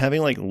 and then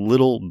having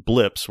little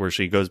blips where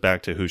she goes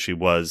back to who she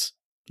was,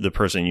 the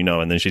person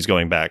and then she's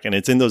going back. And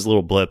it's in those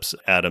little blips,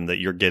 Adam, that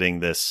you're getting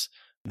this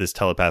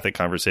telepathic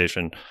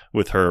conversation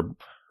with her.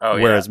 Oh,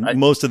 whereas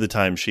most of the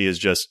time she is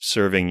just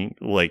serving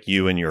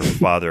you and your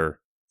father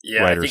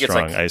Ryder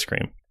Strong ice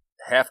cream.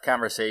 Half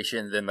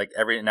conversation, then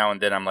every now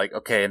and then I'm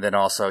okay, and then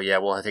also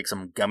we'll take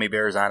some gummy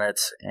bears on it,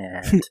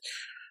 and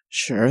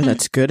sure,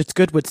 that's good. It's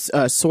good with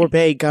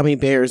sorbet, gummy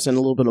bears, and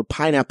a little bit of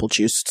pineapple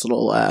juice. It's a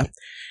little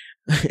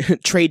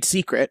trade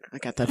secret. I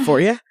got that for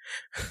you.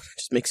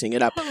 Just mixing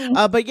it up.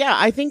 But yeah,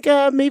 I think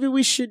maybe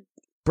we should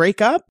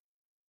break up.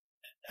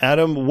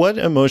 Adam, what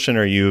emotion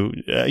are you?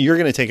 You're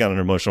going to take on an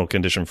emotional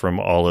condition from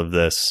all of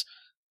this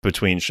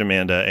between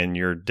Shamanda and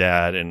your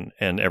dad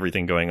and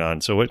everything going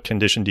on. So what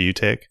condition do you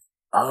take?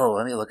 Oh,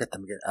 let me look at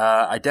them again.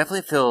 I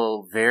definitely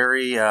feel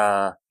very...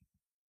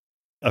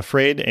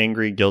 Afraid,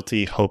 angry,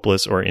 guilty,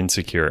 hopeless, or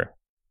insecure.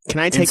 Can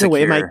I take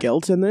away my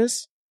guilt in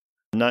this?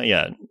 Not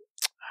yet.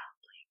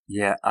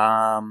 Yeah,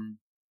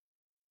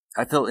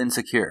 I feel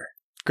insecure.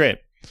 Great.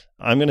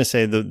 I'm going to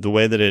say the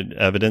way that it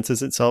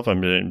evidences itself,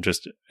 I'm going to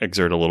just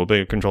exert a little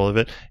bit of control of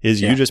it,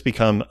 is you just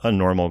become a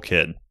normal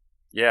kid.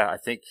 Yeah, I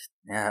think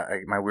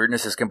my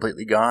weirdness is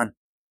completely gone.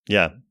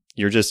 Yeah,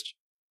 you're just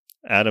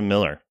Adam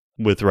Miller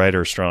with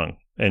Ryder Strong,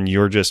 and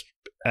you're just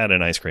at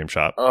an ice cream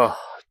shop. Oh,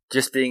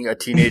 just being a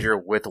teenager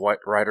with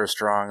Ryder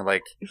Strong,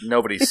 like,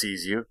 nobody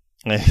sees you.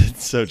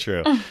 It's so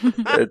true.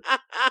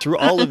 Through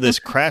all of this,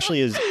 Crashly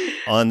is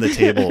on the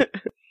table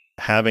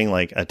having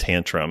like a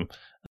tantrum,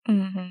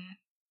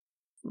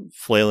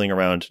 flailing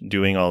around,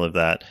 doing all of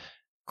that.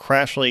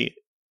 Crashly,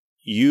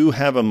 you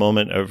have a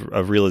moment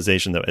of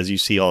realization, though, as you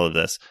see all of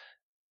this.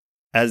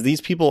 As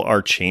these people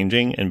are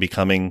changing and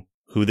becoming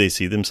who they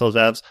see themselves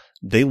as,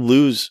 they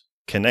lose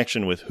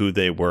connection with who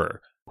they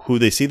were. Who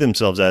they see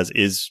themselves as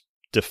is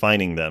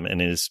defining them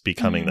and is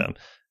becoming them.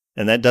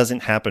 And that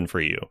doesn't happen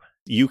for you.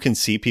 You can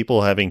see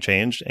people having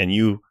changed and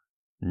you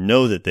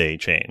know that they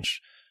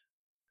changed.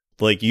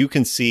 Like you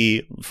can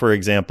see, for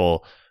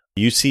example,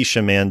 you see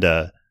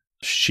Shamanda,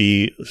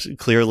 she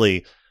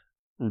clearly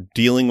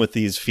dealing with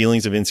these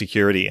feelings of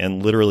insecurity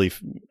and literally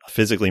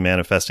physically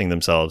manifesting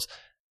themselves.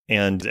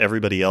 And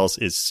everybody else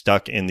is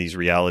stuck in these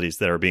realities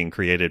that are being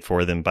created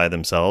for them by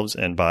themselves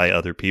and by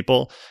other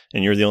people.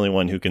 And you're the only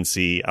one who can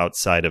see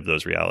outside of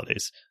those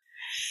realities.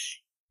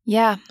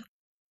 Yeah.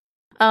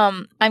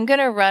 I'm going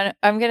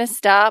to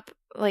stop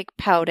like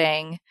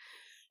pouting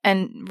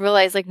and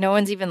realize like no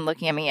one's even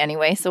looking at me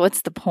anyway. So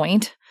what's the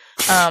point?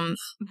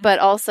 But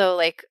also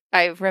like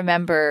I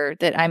remember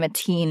that I'm a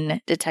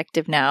teen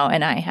detective now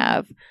and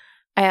I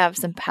have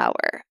some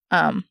power.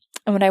 And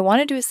what I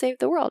want to do is save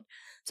the world.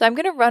 So I'm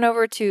going to run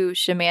over to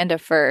Shamanda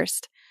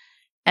first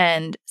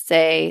and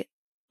say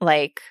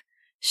like,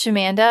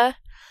 Shamanda,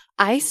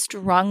 I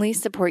strongly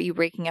support you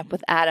breaking up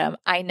with Adam.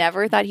 I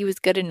never thought he was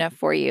good enough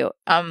for you.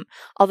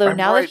 Although I'm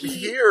now right that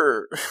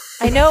here.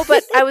 I know,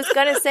 but I was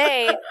gonna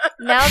say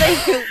now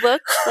that you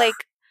look like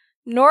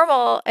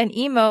normal and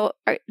emo.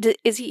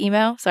 Is he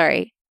emo?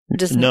 Sorry,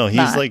 just no. He's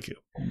not. like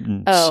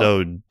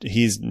so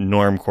he's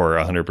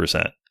normcore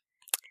 100%.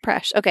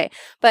 Presh. Okay.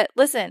 But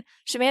listen,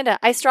 Shamanda,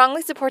 I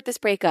strongly support this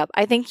breakup.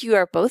 I think you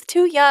are both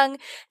too young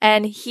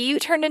and he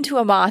turned into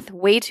a moth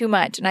way too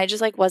much and I just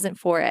like wasn't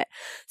for it.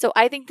 So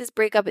I think this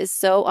breakup is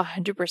so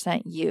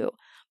 100% you.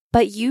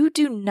 But you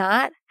do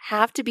not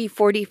have to be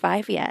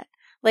 45 yet.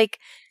 Like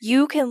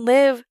you can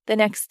live the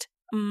next,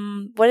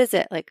 what is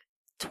it? Like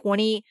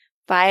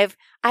 25,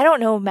 I don't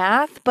know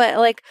math, but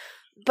like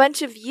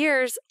bunch of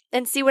years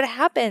and see what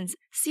happens.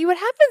 See what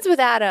happens with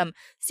Adam.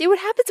 See what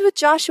happens with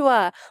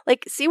Joshua.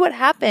 Like, see what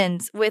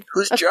happens with...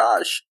 Who's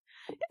Josh?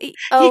 He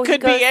could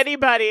be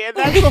anybody, and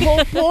that's the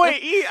whole point.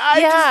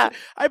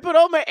 I put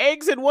all my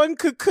eggs in one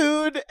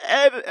cocoon,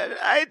 and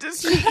he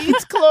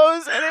eats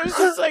clothes, and it was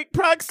just like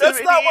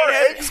proximity. That's not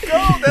where eggs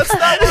go. That's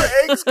not where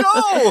eggs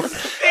go.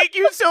 Thank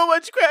you so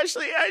much,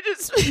 Crashly. I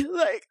just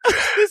like,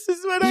 this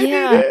is what I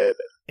needed.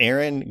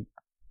 Aaron,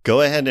 go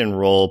ahead and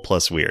roll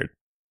plus weird.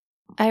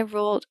 I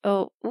rolled,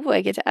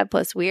 I get to add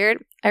plus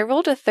weird. I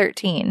rolled a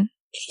 13.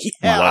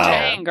 Yeah. Wow.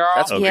 Dang, girl.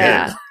 That's okay.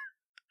 Yeah.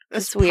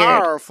 That's weird.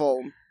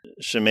 Powerful.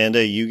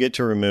 Shamanda, you get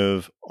to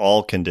remove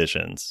all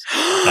conditions.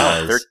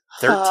 As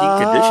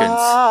 13 conditions.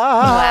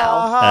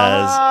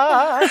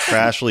 Wow. As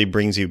Crashly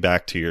brings you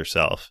back to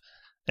yourself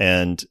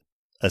and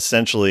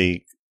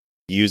essentially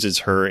uses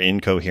her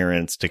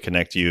incoherence to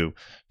connect you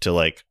to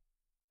like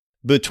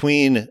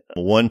between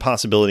one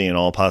possibility and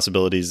all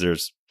possibilities,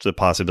 there's the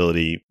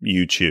possibility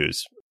you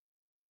choose.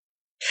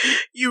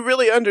 You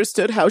really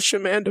understood how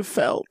Shamanda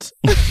felt.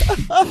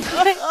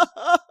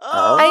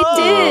 I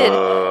did.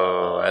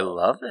 Oh, I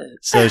love it.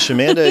 So,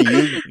 Shamanda,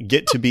 you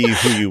get to be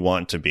who you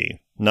want to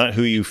be, not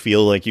who you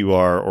feel like you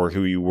are or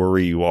who you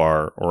worry you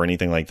are or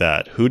anything like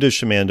that. Who does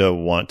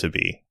Shamanda want to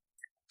be?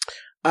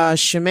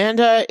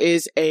 Shamanda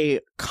is a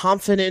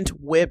confident,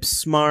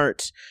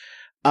 whip-smart,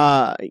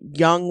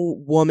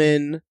 young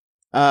woman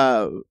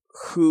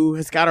who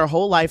has got her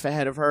whole life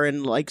ahead of her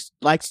and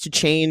likes to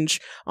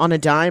change on a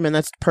dime, and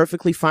that's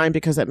perfectly fine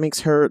because that makes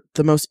her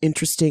the most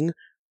interesting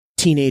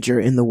teenager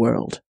in the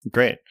world.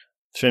 Great.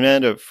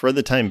 Shamanda, for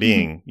the time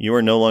being, you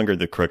are no longer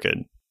the crooked.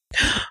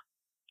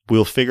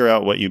 We'll figure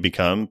out what you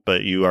become,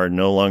 but you are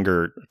no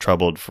longer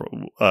troubled.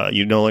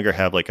 You no longer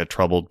have like a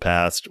troubled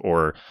past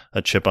or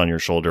a chip on your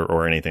shoulder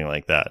or anything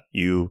like that.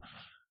 You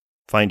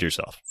find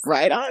yourself.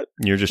 Right on.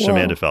 You're just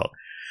Shamanda Felt.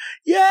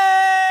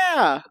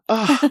 Yeah.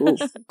 Oh,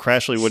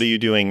 Crashly, what are you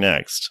doing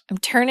next? I'm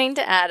turning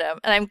to Adam,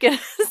 and I'm going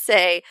to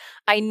say,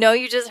 I know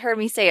you just heard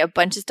me say a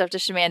bunch of stuff to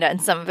Shamanda,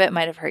 and some of it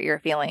might have hurt your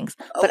feelings.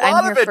 But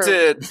I'm here for,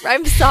 did.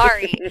 I'm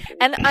sorry.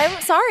 And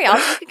I'm sorry.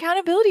 I'll take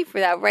accountability for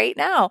that right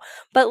now.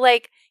 But,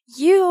 like,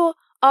 you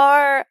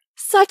are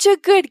such a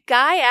good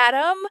guy,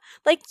 Adam.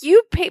 Like,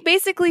 you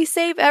basically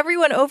save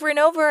everyone over and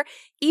over,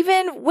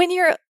 even when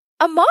you're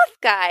a moth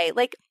guy.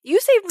 Like, you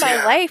saved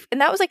my life, and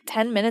that was like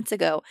 10 minutes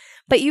ago.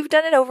 But you've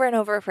done it over and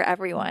over for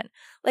everyone.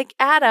 Like,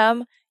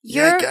 Adam,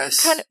 you're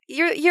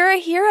you're a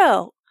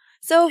hero.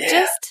 So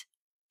just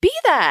be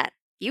that.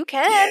 You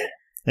can.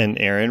 Yeah. And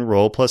Aaron,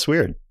 roll plus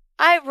weird.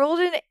 I rolled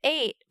an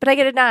 8, but I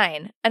get a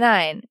 9. A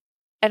 9.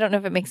 I don't know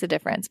if it makes a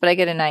difference, but I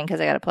get a 9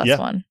 because I got a plus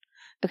 1.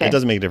 Okay. It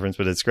doesn't make a difference,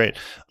 but it's great.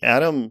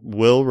 Adam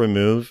will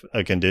remove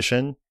a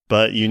condition,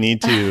 but you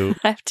need to...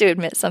 I have to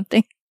admit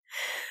something.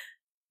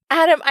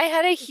 Adam, I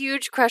had a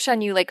huge crush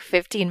on you like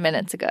 15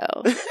 minutes ago.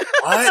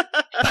 What?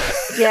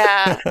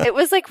 Yeah, it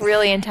was like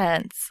really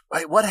intense.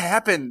 Wait, what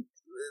happened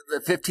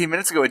 15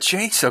 minutes ago? It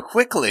changed so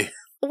quickly.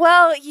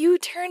 Well, you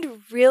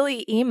turned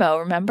really emo,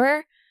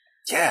 remember?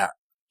 Yeah.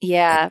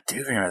 Yeah. I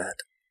do remember that.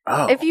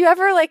 Oh. If you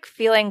ever like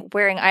feeling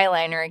wearing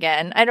eyeliner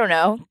again, I don't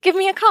know, give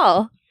me a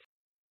call.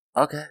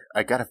 Okay,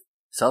 I got a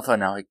cell phone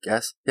now, I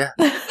guess. Yeah.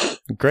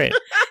 Great.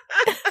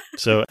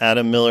 So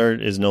Adam Miller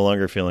is no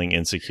longer feeling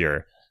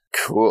insecure.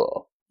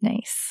 Cool.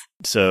 Nice.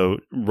 So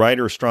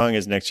Ryder Strong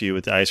is next to you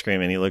with the ice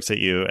cream, and he looks at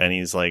you and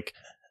he's like,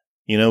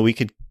 you know, we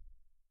could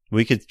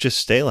just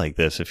stay like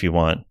this if you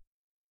want.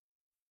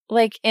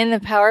 Like in the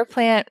power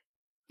plant,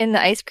 in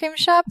the ice cream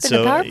shop, in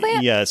the power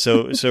plant? Yeah,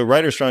 so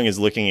Ryder Strong is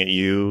looking at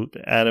you,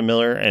 Adam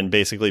Miller, and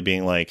basically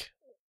being like,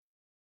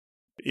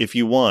 if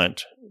you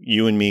want,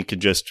 you and me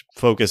could just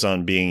focus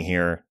on being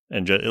here.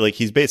 And just, like,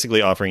 he's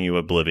basically offering you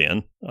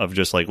oblivion of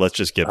just like, let's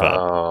just give up.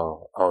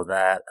 Oh,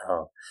 that.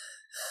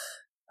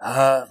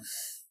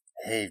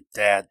 Hey,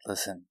 Dad,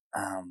 listen.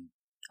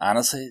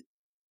 Honestly,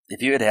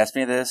 if you had asked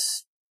me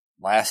this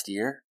last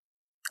year,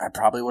 I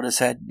probably would have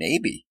said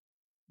maybe.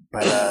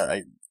 But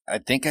I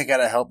think I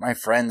gotta help my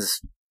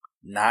friends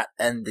not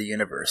end the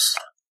universe.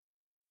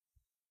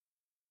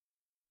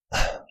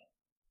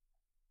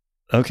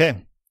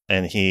 Okay.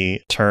 And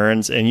he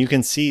turns, and you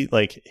can see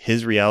like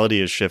his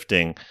reality is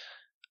shifting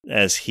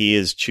as he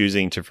is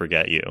choosing to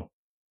forget you.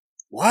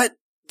 What?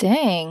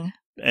 Dang.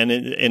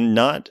 And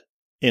not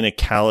in a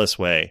callous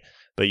way,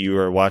 but you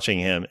are watching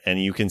him,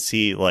 and you can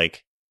see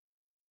like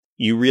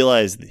you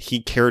realize that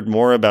he cared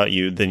more about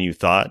you than you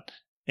thought,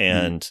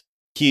 and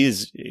he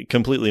is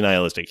completely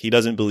nihilistic. He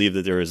doesn't believe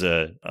that there is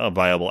a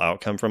viable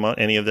outcome from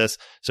any of this,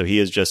 so he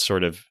is just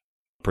sort of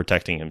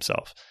protecting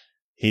himself.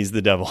 He's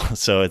the devil,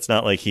 so it's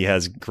not like he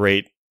has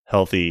great,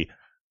 healthy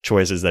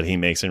choices that he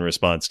makes in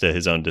response to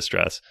his own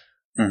distress.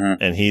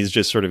 Mm-hmm. And he's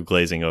just sort of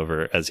glazing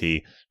over as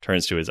he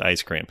turns to his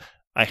ice cream.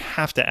 I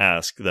have to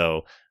ask,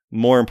 though,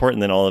 more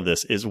important than all of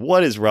this is,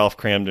 what is Ralph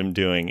Cramden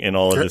doing in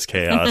all of this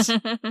chaos?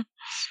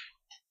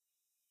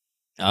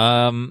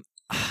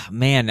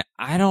 Man,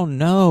 I don't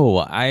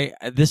know.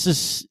 This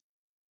is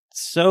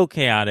so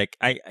chaotic.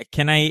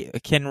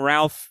 Can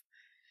Ralph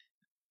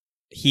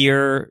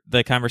hear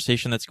the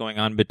conversation that's going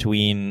on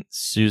between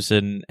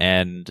Susan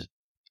and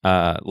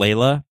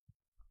Layla?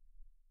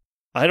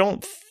 I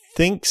don't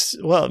think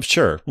so. Well,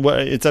 sure. Well,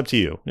 it's up to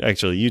you.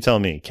 Actually, you tell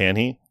me. Can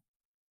he?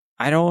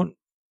 I don't.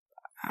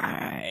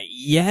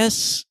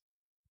 Yes.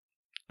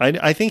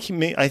 I think he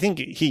may. I think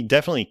he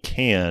definitely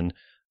can,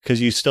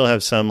 because you still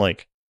have some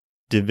like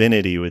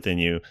divinity within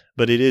you,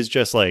 but it is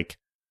just like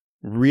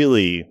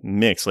really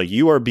mixed. Like,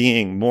 you are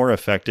being more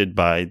affected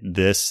by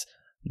this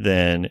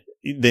than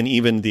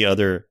even the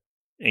other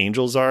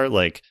angels are.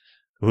 Like,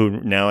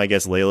 who now I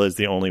guess Layla is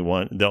the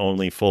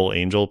only full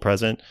angel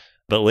present.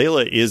 But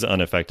Layla is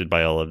unaffected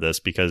by all of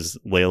this because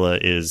Layla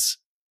is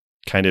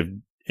kind of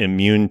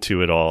immune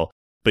to it all.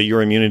 But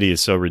your immunity is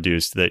so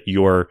reduced that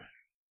you're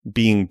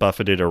being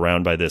buffeted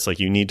around by this. Like,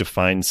 you need to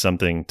find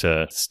something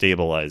to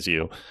stabilize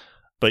you.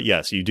 But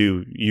yes,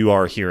 you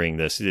are hearing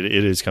this. It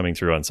is coming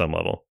through on some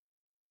level.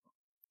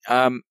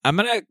 I'm going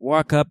to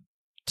walk up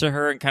to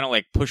her and kind of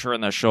like push her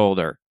on the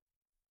shoulder.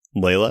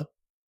 Layla?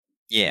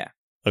 Yeah.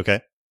 Okay.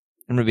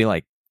 I'm going to be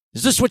like,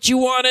 is this what you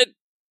wanted?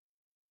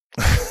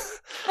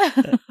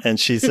 And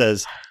she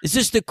says, is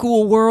this the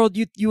cool world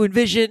you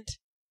envisioned?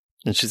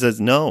 And she says,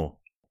 no.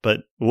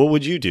 But what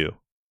would you do?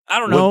 I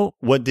don't know.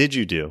 What did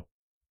you do?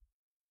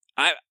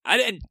 I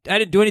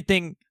didn't do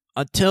anything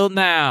until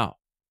now.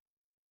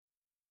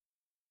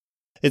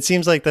 It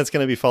seems like that's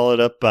going to be followed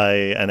up by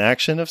an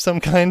action of some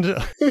kind.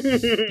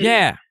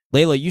 Yeah.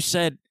 Layla, you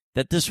said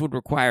that this would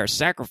require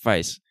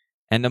sacrifice.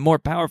 And the more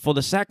powerful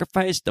the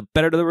sacrifice, the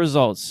better the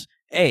results.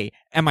 Hey,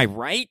 am I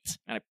right?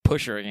 And I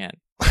push her again.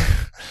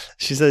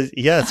 She says,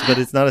 yes, but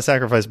it's not a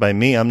sacrifice by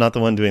me. I'm not the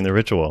one doing the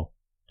ritual.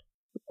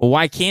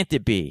 Why can't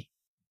it be?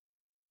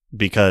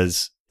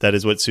 Because that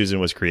is what Susan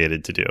was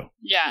created to do.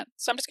 Yeah.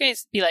 So I'm just going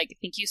to be like,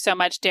 thank you so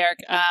much, Derek.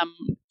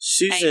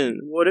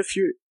 Susan, what if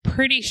you're...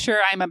 Pretty sure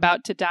I'm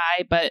about to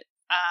die, but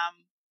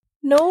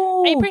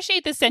No. I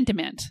appreciate the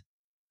sentiment.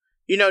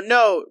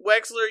 No,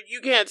 Wexler,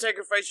 you can't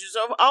sacrifice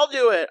yourself. I'll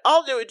do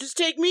it. Just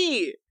take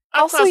me.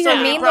 I've Also, caused so your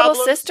many mean little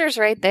problems. sister's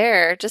right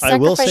there. Just I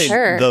will sacrifice say,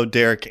 her. though,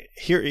 Derek,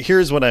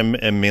 here's what I'm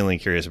mainly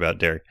curious about,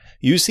 Derek.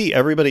 You see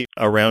everybody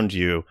around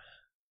you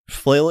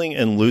flailing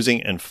and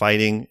losing and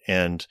fighting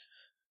and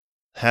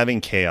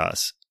having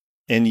chaos.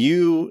 And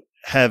you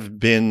have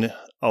been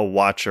a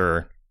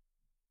watcher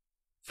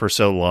for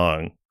so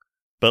long.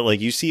 But, like,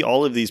 you see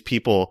all of these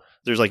people.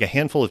 There's, like, a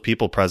handful of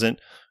people present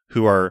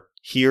who are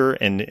here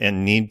and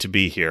need to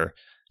be here.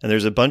 And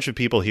there's a bunch of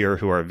people here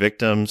who are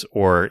victims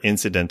or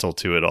incidental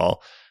to it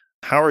all.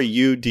 How are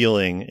you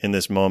dealing in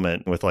this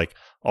moment with, like,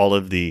 all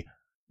of the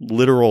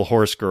literal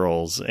horse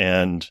girls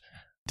and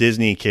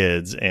Disney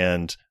kids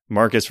and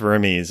Marcus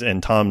Vermes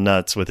and Tom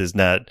Nuts with his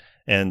net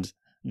and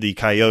the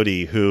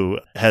coyote who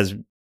has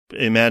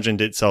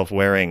imagined itself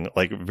wearing,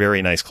 like,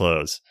 very nice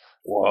clothes,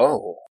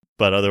 Whoa.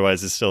 but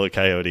otherwise is still a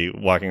coyote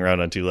walking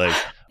around on two legs?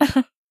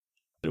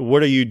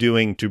 What are you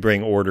doing to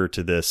bring order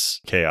to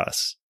this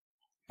chaos?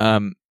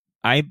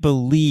 I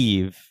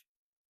believe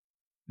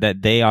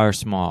that they are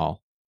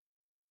small.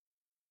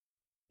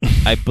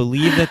 I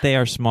believe that they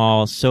are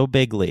small so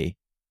bigly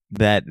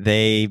that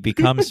they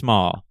become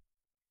small,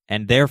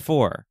 and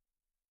therefore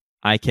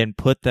I can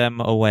put them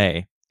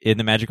away in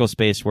the magical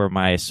space where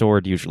my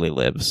sword usually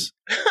lives.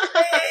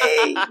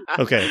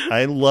 Okay,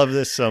 I love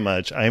this so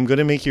much. I'm going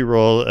to make you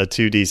roll a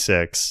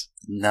 2d6.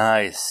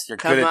 Nice. You're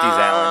Come good at these,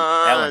 Alan.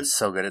 on. Alan's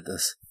so good at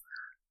this.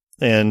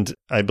 And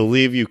I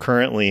believe you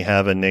currently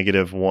have a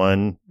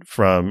 -1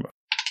 from,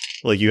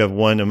 like, you have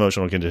one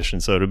emotional condition.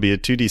 So it'll be a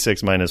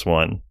 2d6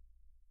 -1.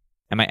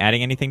 Am I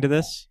adding anything to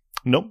this?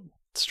 Nope.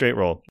 Straight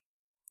roll.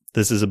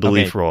 This is a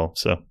belief roll.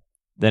 So,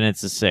 Then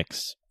it's a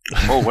 6.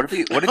 Oh, what if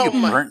you Oh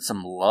my- burnt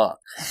some luck?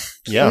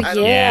 yeah. I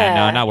don't- Yeah,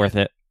 no, not worth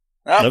it.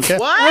 Oh, Okay.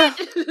 What?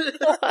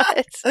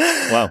 What?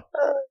 Wow.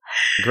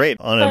 Great.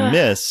 On a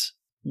miss,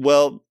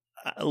 well,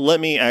 let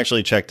me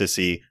actually check to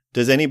see.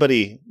 Does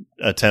anybody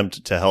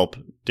attempt to help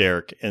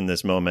Derek in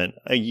this moment?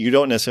 You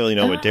don't necessarily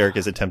know what Derek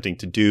is attempting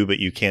to do, but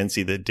you can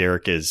see that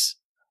Derek is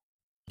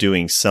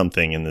doing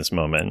something in this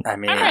moment. I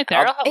mean, I'm right there.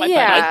 I'll help my buddy.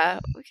 Yeah.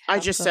 I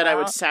just said I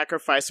would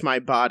sacrifice my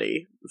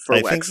body for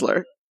I think-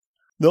 Wexler.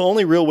 The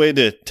only real way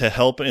to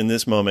help in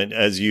this moment,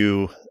 as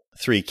you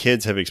three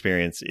kids have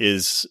experienced,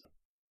 is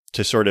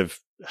to sort of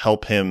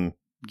help him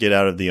get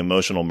out of the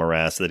emotional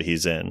morass that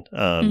he's in.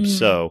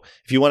 So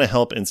if you want to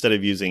help, instead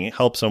of using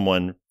help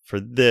someone for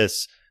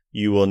this,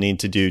 you will need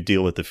to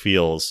deal with the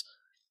feels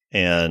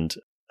and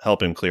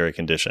help him clear a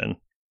condition.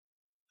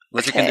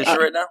 what's your Okay. condition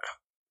right now?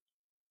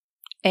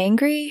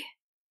 Angry?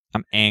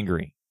 I'm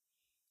angry.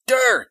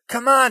 Dirk,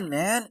 come on,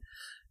 man.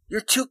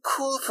 You're too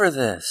cool for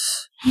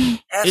this.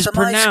 Have It's some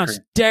pronounced ice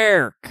cream.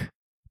 Derek.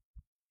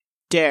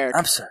 Derek.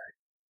 I'm sorry.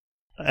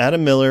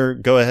 Adam Miller,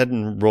 go ahead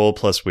and roll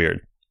plus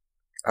weird.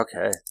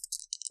 Okay.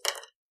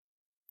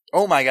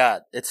 Oh my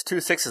god, it's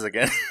 2 6s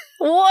again.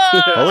 Whoa!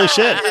 Holy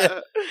shit.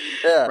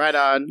 Yeah. Right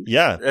on.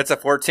 Yeah. It's a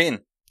 14.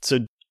 So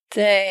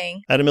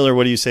Dang. Adam Miller,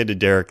 what do you say to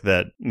Derek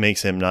that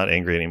makes him not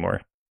angry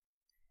anymore?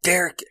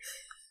 Derek,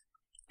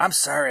 I'm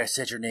sorry I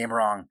said your name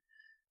wrong.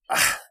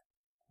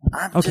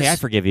 Okay, I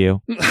forgive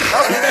you.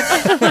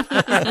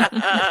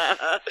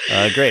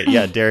 Great.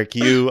 Yeah, Derek,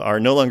 you are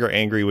no longer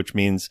angry, which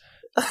means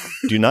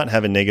do not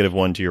have a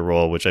 -1 to your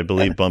roll, which I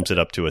believe bumps it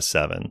up to a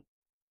 7.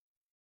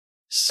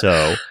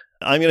 So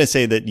I'm going to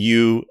say that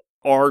you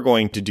are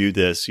going to do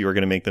this. You are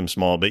going to make them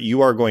small, but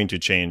you are going to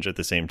change at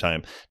the same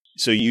time.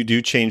 So you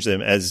do change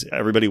them as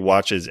everybody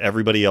watches.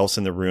 Everybody else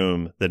in the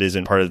room that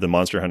isn't part of the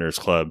Monster Hunters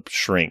Club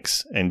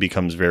shrinks and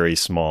becomes very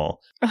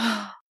small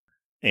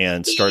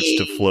and starts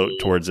to float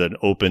towards an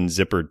open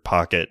zippered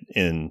pocket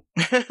in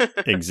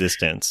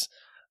existence.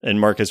 And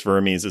Marcus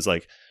Vermes is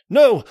like,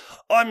 no,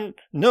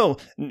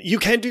 you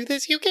can't do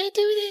this. You can't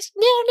do this.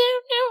 No.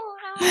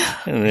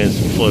 And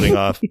it's floating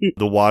off.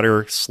 The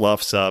water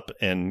sloughs up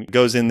and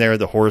goes in there.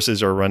 The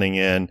horses are running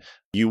in.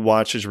 You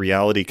watch as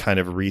reality kind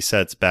of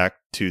resets back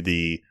to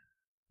the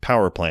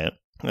power plant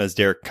as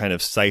Derek kind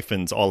of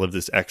siphons all of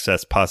this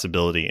excess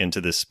possibility into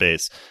this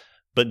space.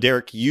 But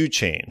Derek, you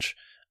change.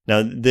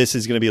 Now, this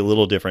is going to be a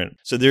little different.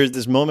 So there's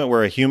this moment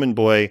where a human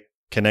boy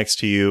connects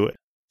to you.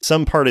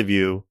 Some part of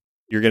you,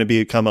 you're going to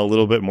become a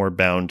little bit more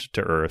bound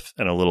to Earth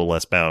and a little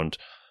less bound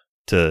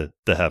to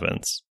the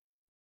heavens.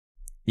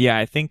 Yeah,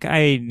 I think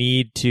I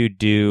need to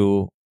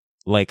do,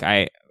 like,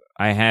 I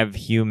have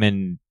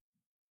human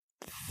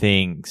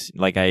things.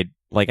 Like I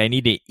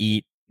need to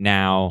eat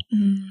now,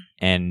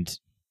 and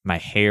my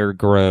hair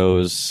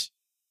grows.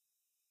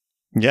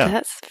 Yeah.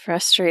 That's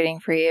frustrating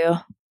for you.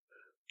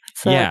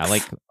 That Yeah, sucks.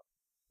 like,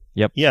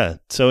 Yeah.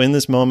 So in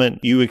this moment,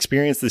 you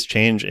experience this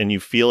change and you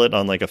feel it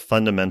on like a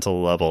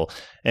fundamental level.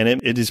 And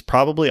it is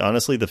probably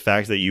honestly the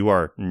fact that you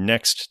are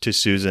next to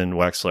Susan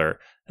Wexler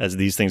as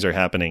these things are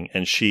happening.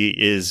 And she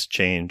is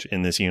change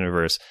in this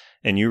universe.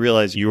 And you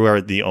realize you are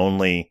the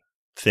only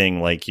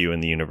thing like you in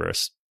the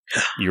universe.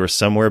 You are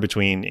somewhere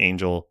between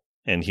angel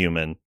and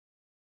human.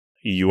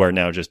 You are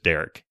now just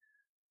Derek.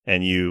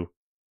 And you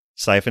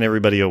siphon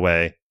everybody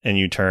away and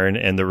you turn,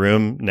 and the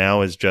room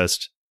now is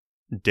just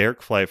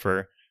Derek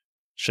Pfeiffer,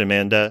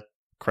 Shamanda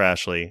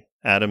Crashly,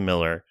 Adam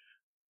Miller,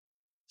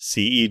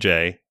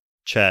 CEJ,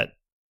 Chet,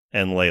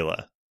 and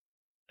Layla.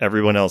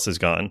 Everyone else is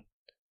gone.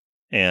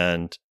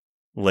 And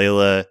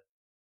Layla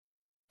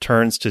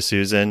turns to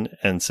Susan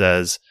and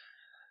says,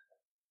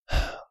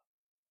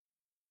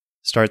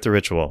 "Start the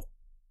ritual.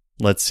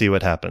 Let's see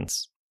what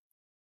happens."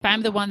 If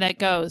I'm the one that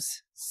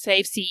goes,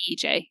 save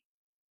CEJ.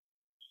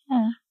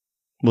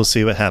 We'll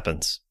see what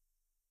happens.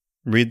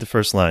 Read the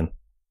first line.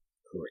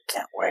 Ooh, I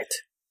can't wait.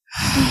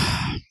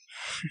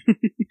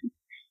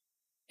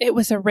 It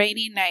was a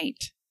rainy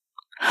night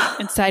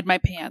inside my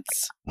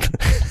pants.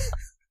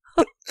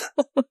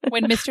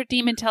 When Mr.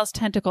 Demon Tail's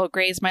tentacle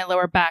grazed my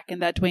lower back in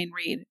that Dwayne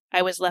Reed,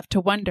 I was left to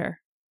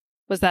wonder,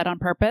 was that on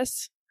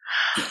purpose?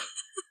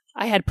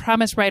 I had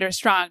promised Ryder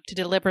Strong to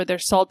deliver their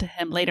soul to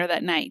him later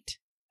that night.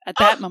 At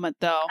that moment,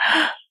 though,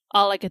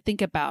 all I could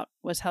think about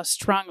was how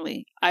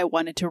strongly I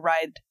wanted to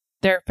ride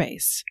their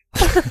face.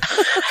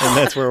 And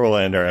that's where we'll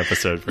end our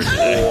episode for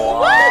today.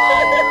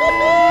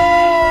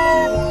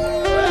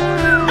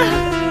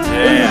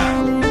 Yeah.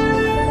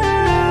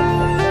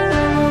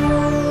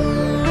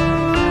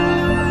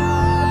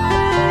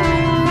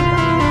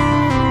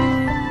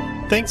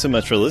 Thanks so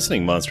much for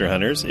listening, Monster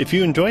Hunters. If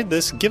you enjoyed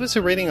this, give us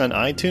a rating on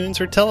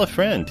iTunes or tell a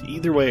friend.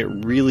 Either way,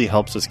 it really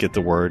helps us get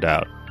the word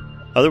out.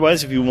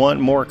 Otherwise, if you want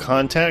more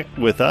contact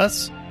with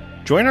us,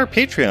 join our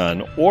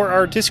Patreon or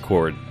our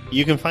Discord.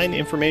 You can find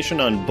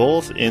information on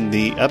both in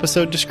the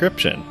episode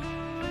description.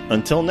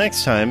 Until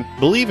next time,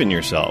 believe in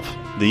yourself.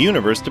 The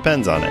universe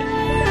depends on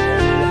it.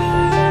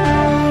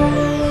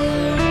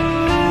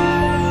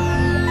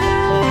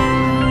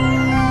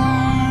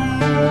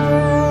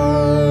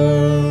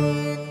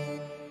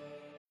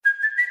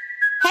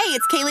 Hey,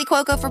 it's Kaylee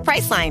Cuoco for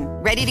Priceline.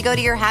 Ready to go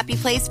to your happy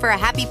place for a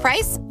happy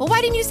price? Well, why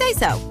didn't you say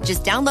so?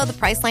 Just download the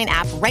Priceline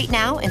app right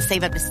now and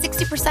save up to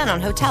 60% on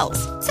hotels.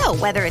 So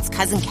whether it's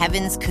Cousin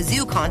Kevin's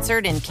Kazoo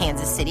Concert in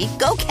Kansas City,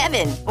 go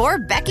Kevin, or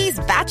Becky's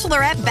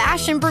Bachelorette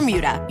Bash in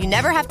Bermuda, you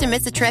never have to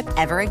miss a trip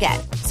ever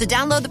again. So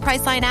download the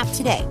Priceline app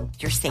today.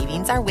 Your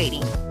savings are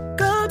waiting.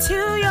 Go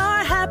to your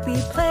happy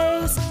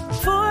place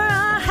for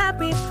a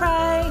happy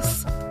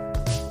price.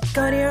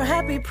 Go to your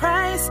happy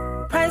price,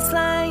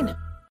 Priceline.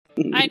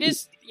 I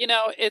just,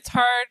 it's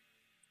hard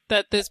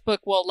that this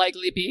book will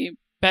likely be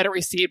better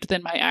received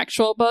than my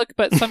actual book,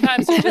 but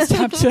sometimes you just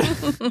have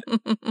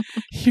to,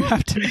 you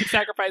have to make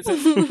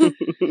sacrifices.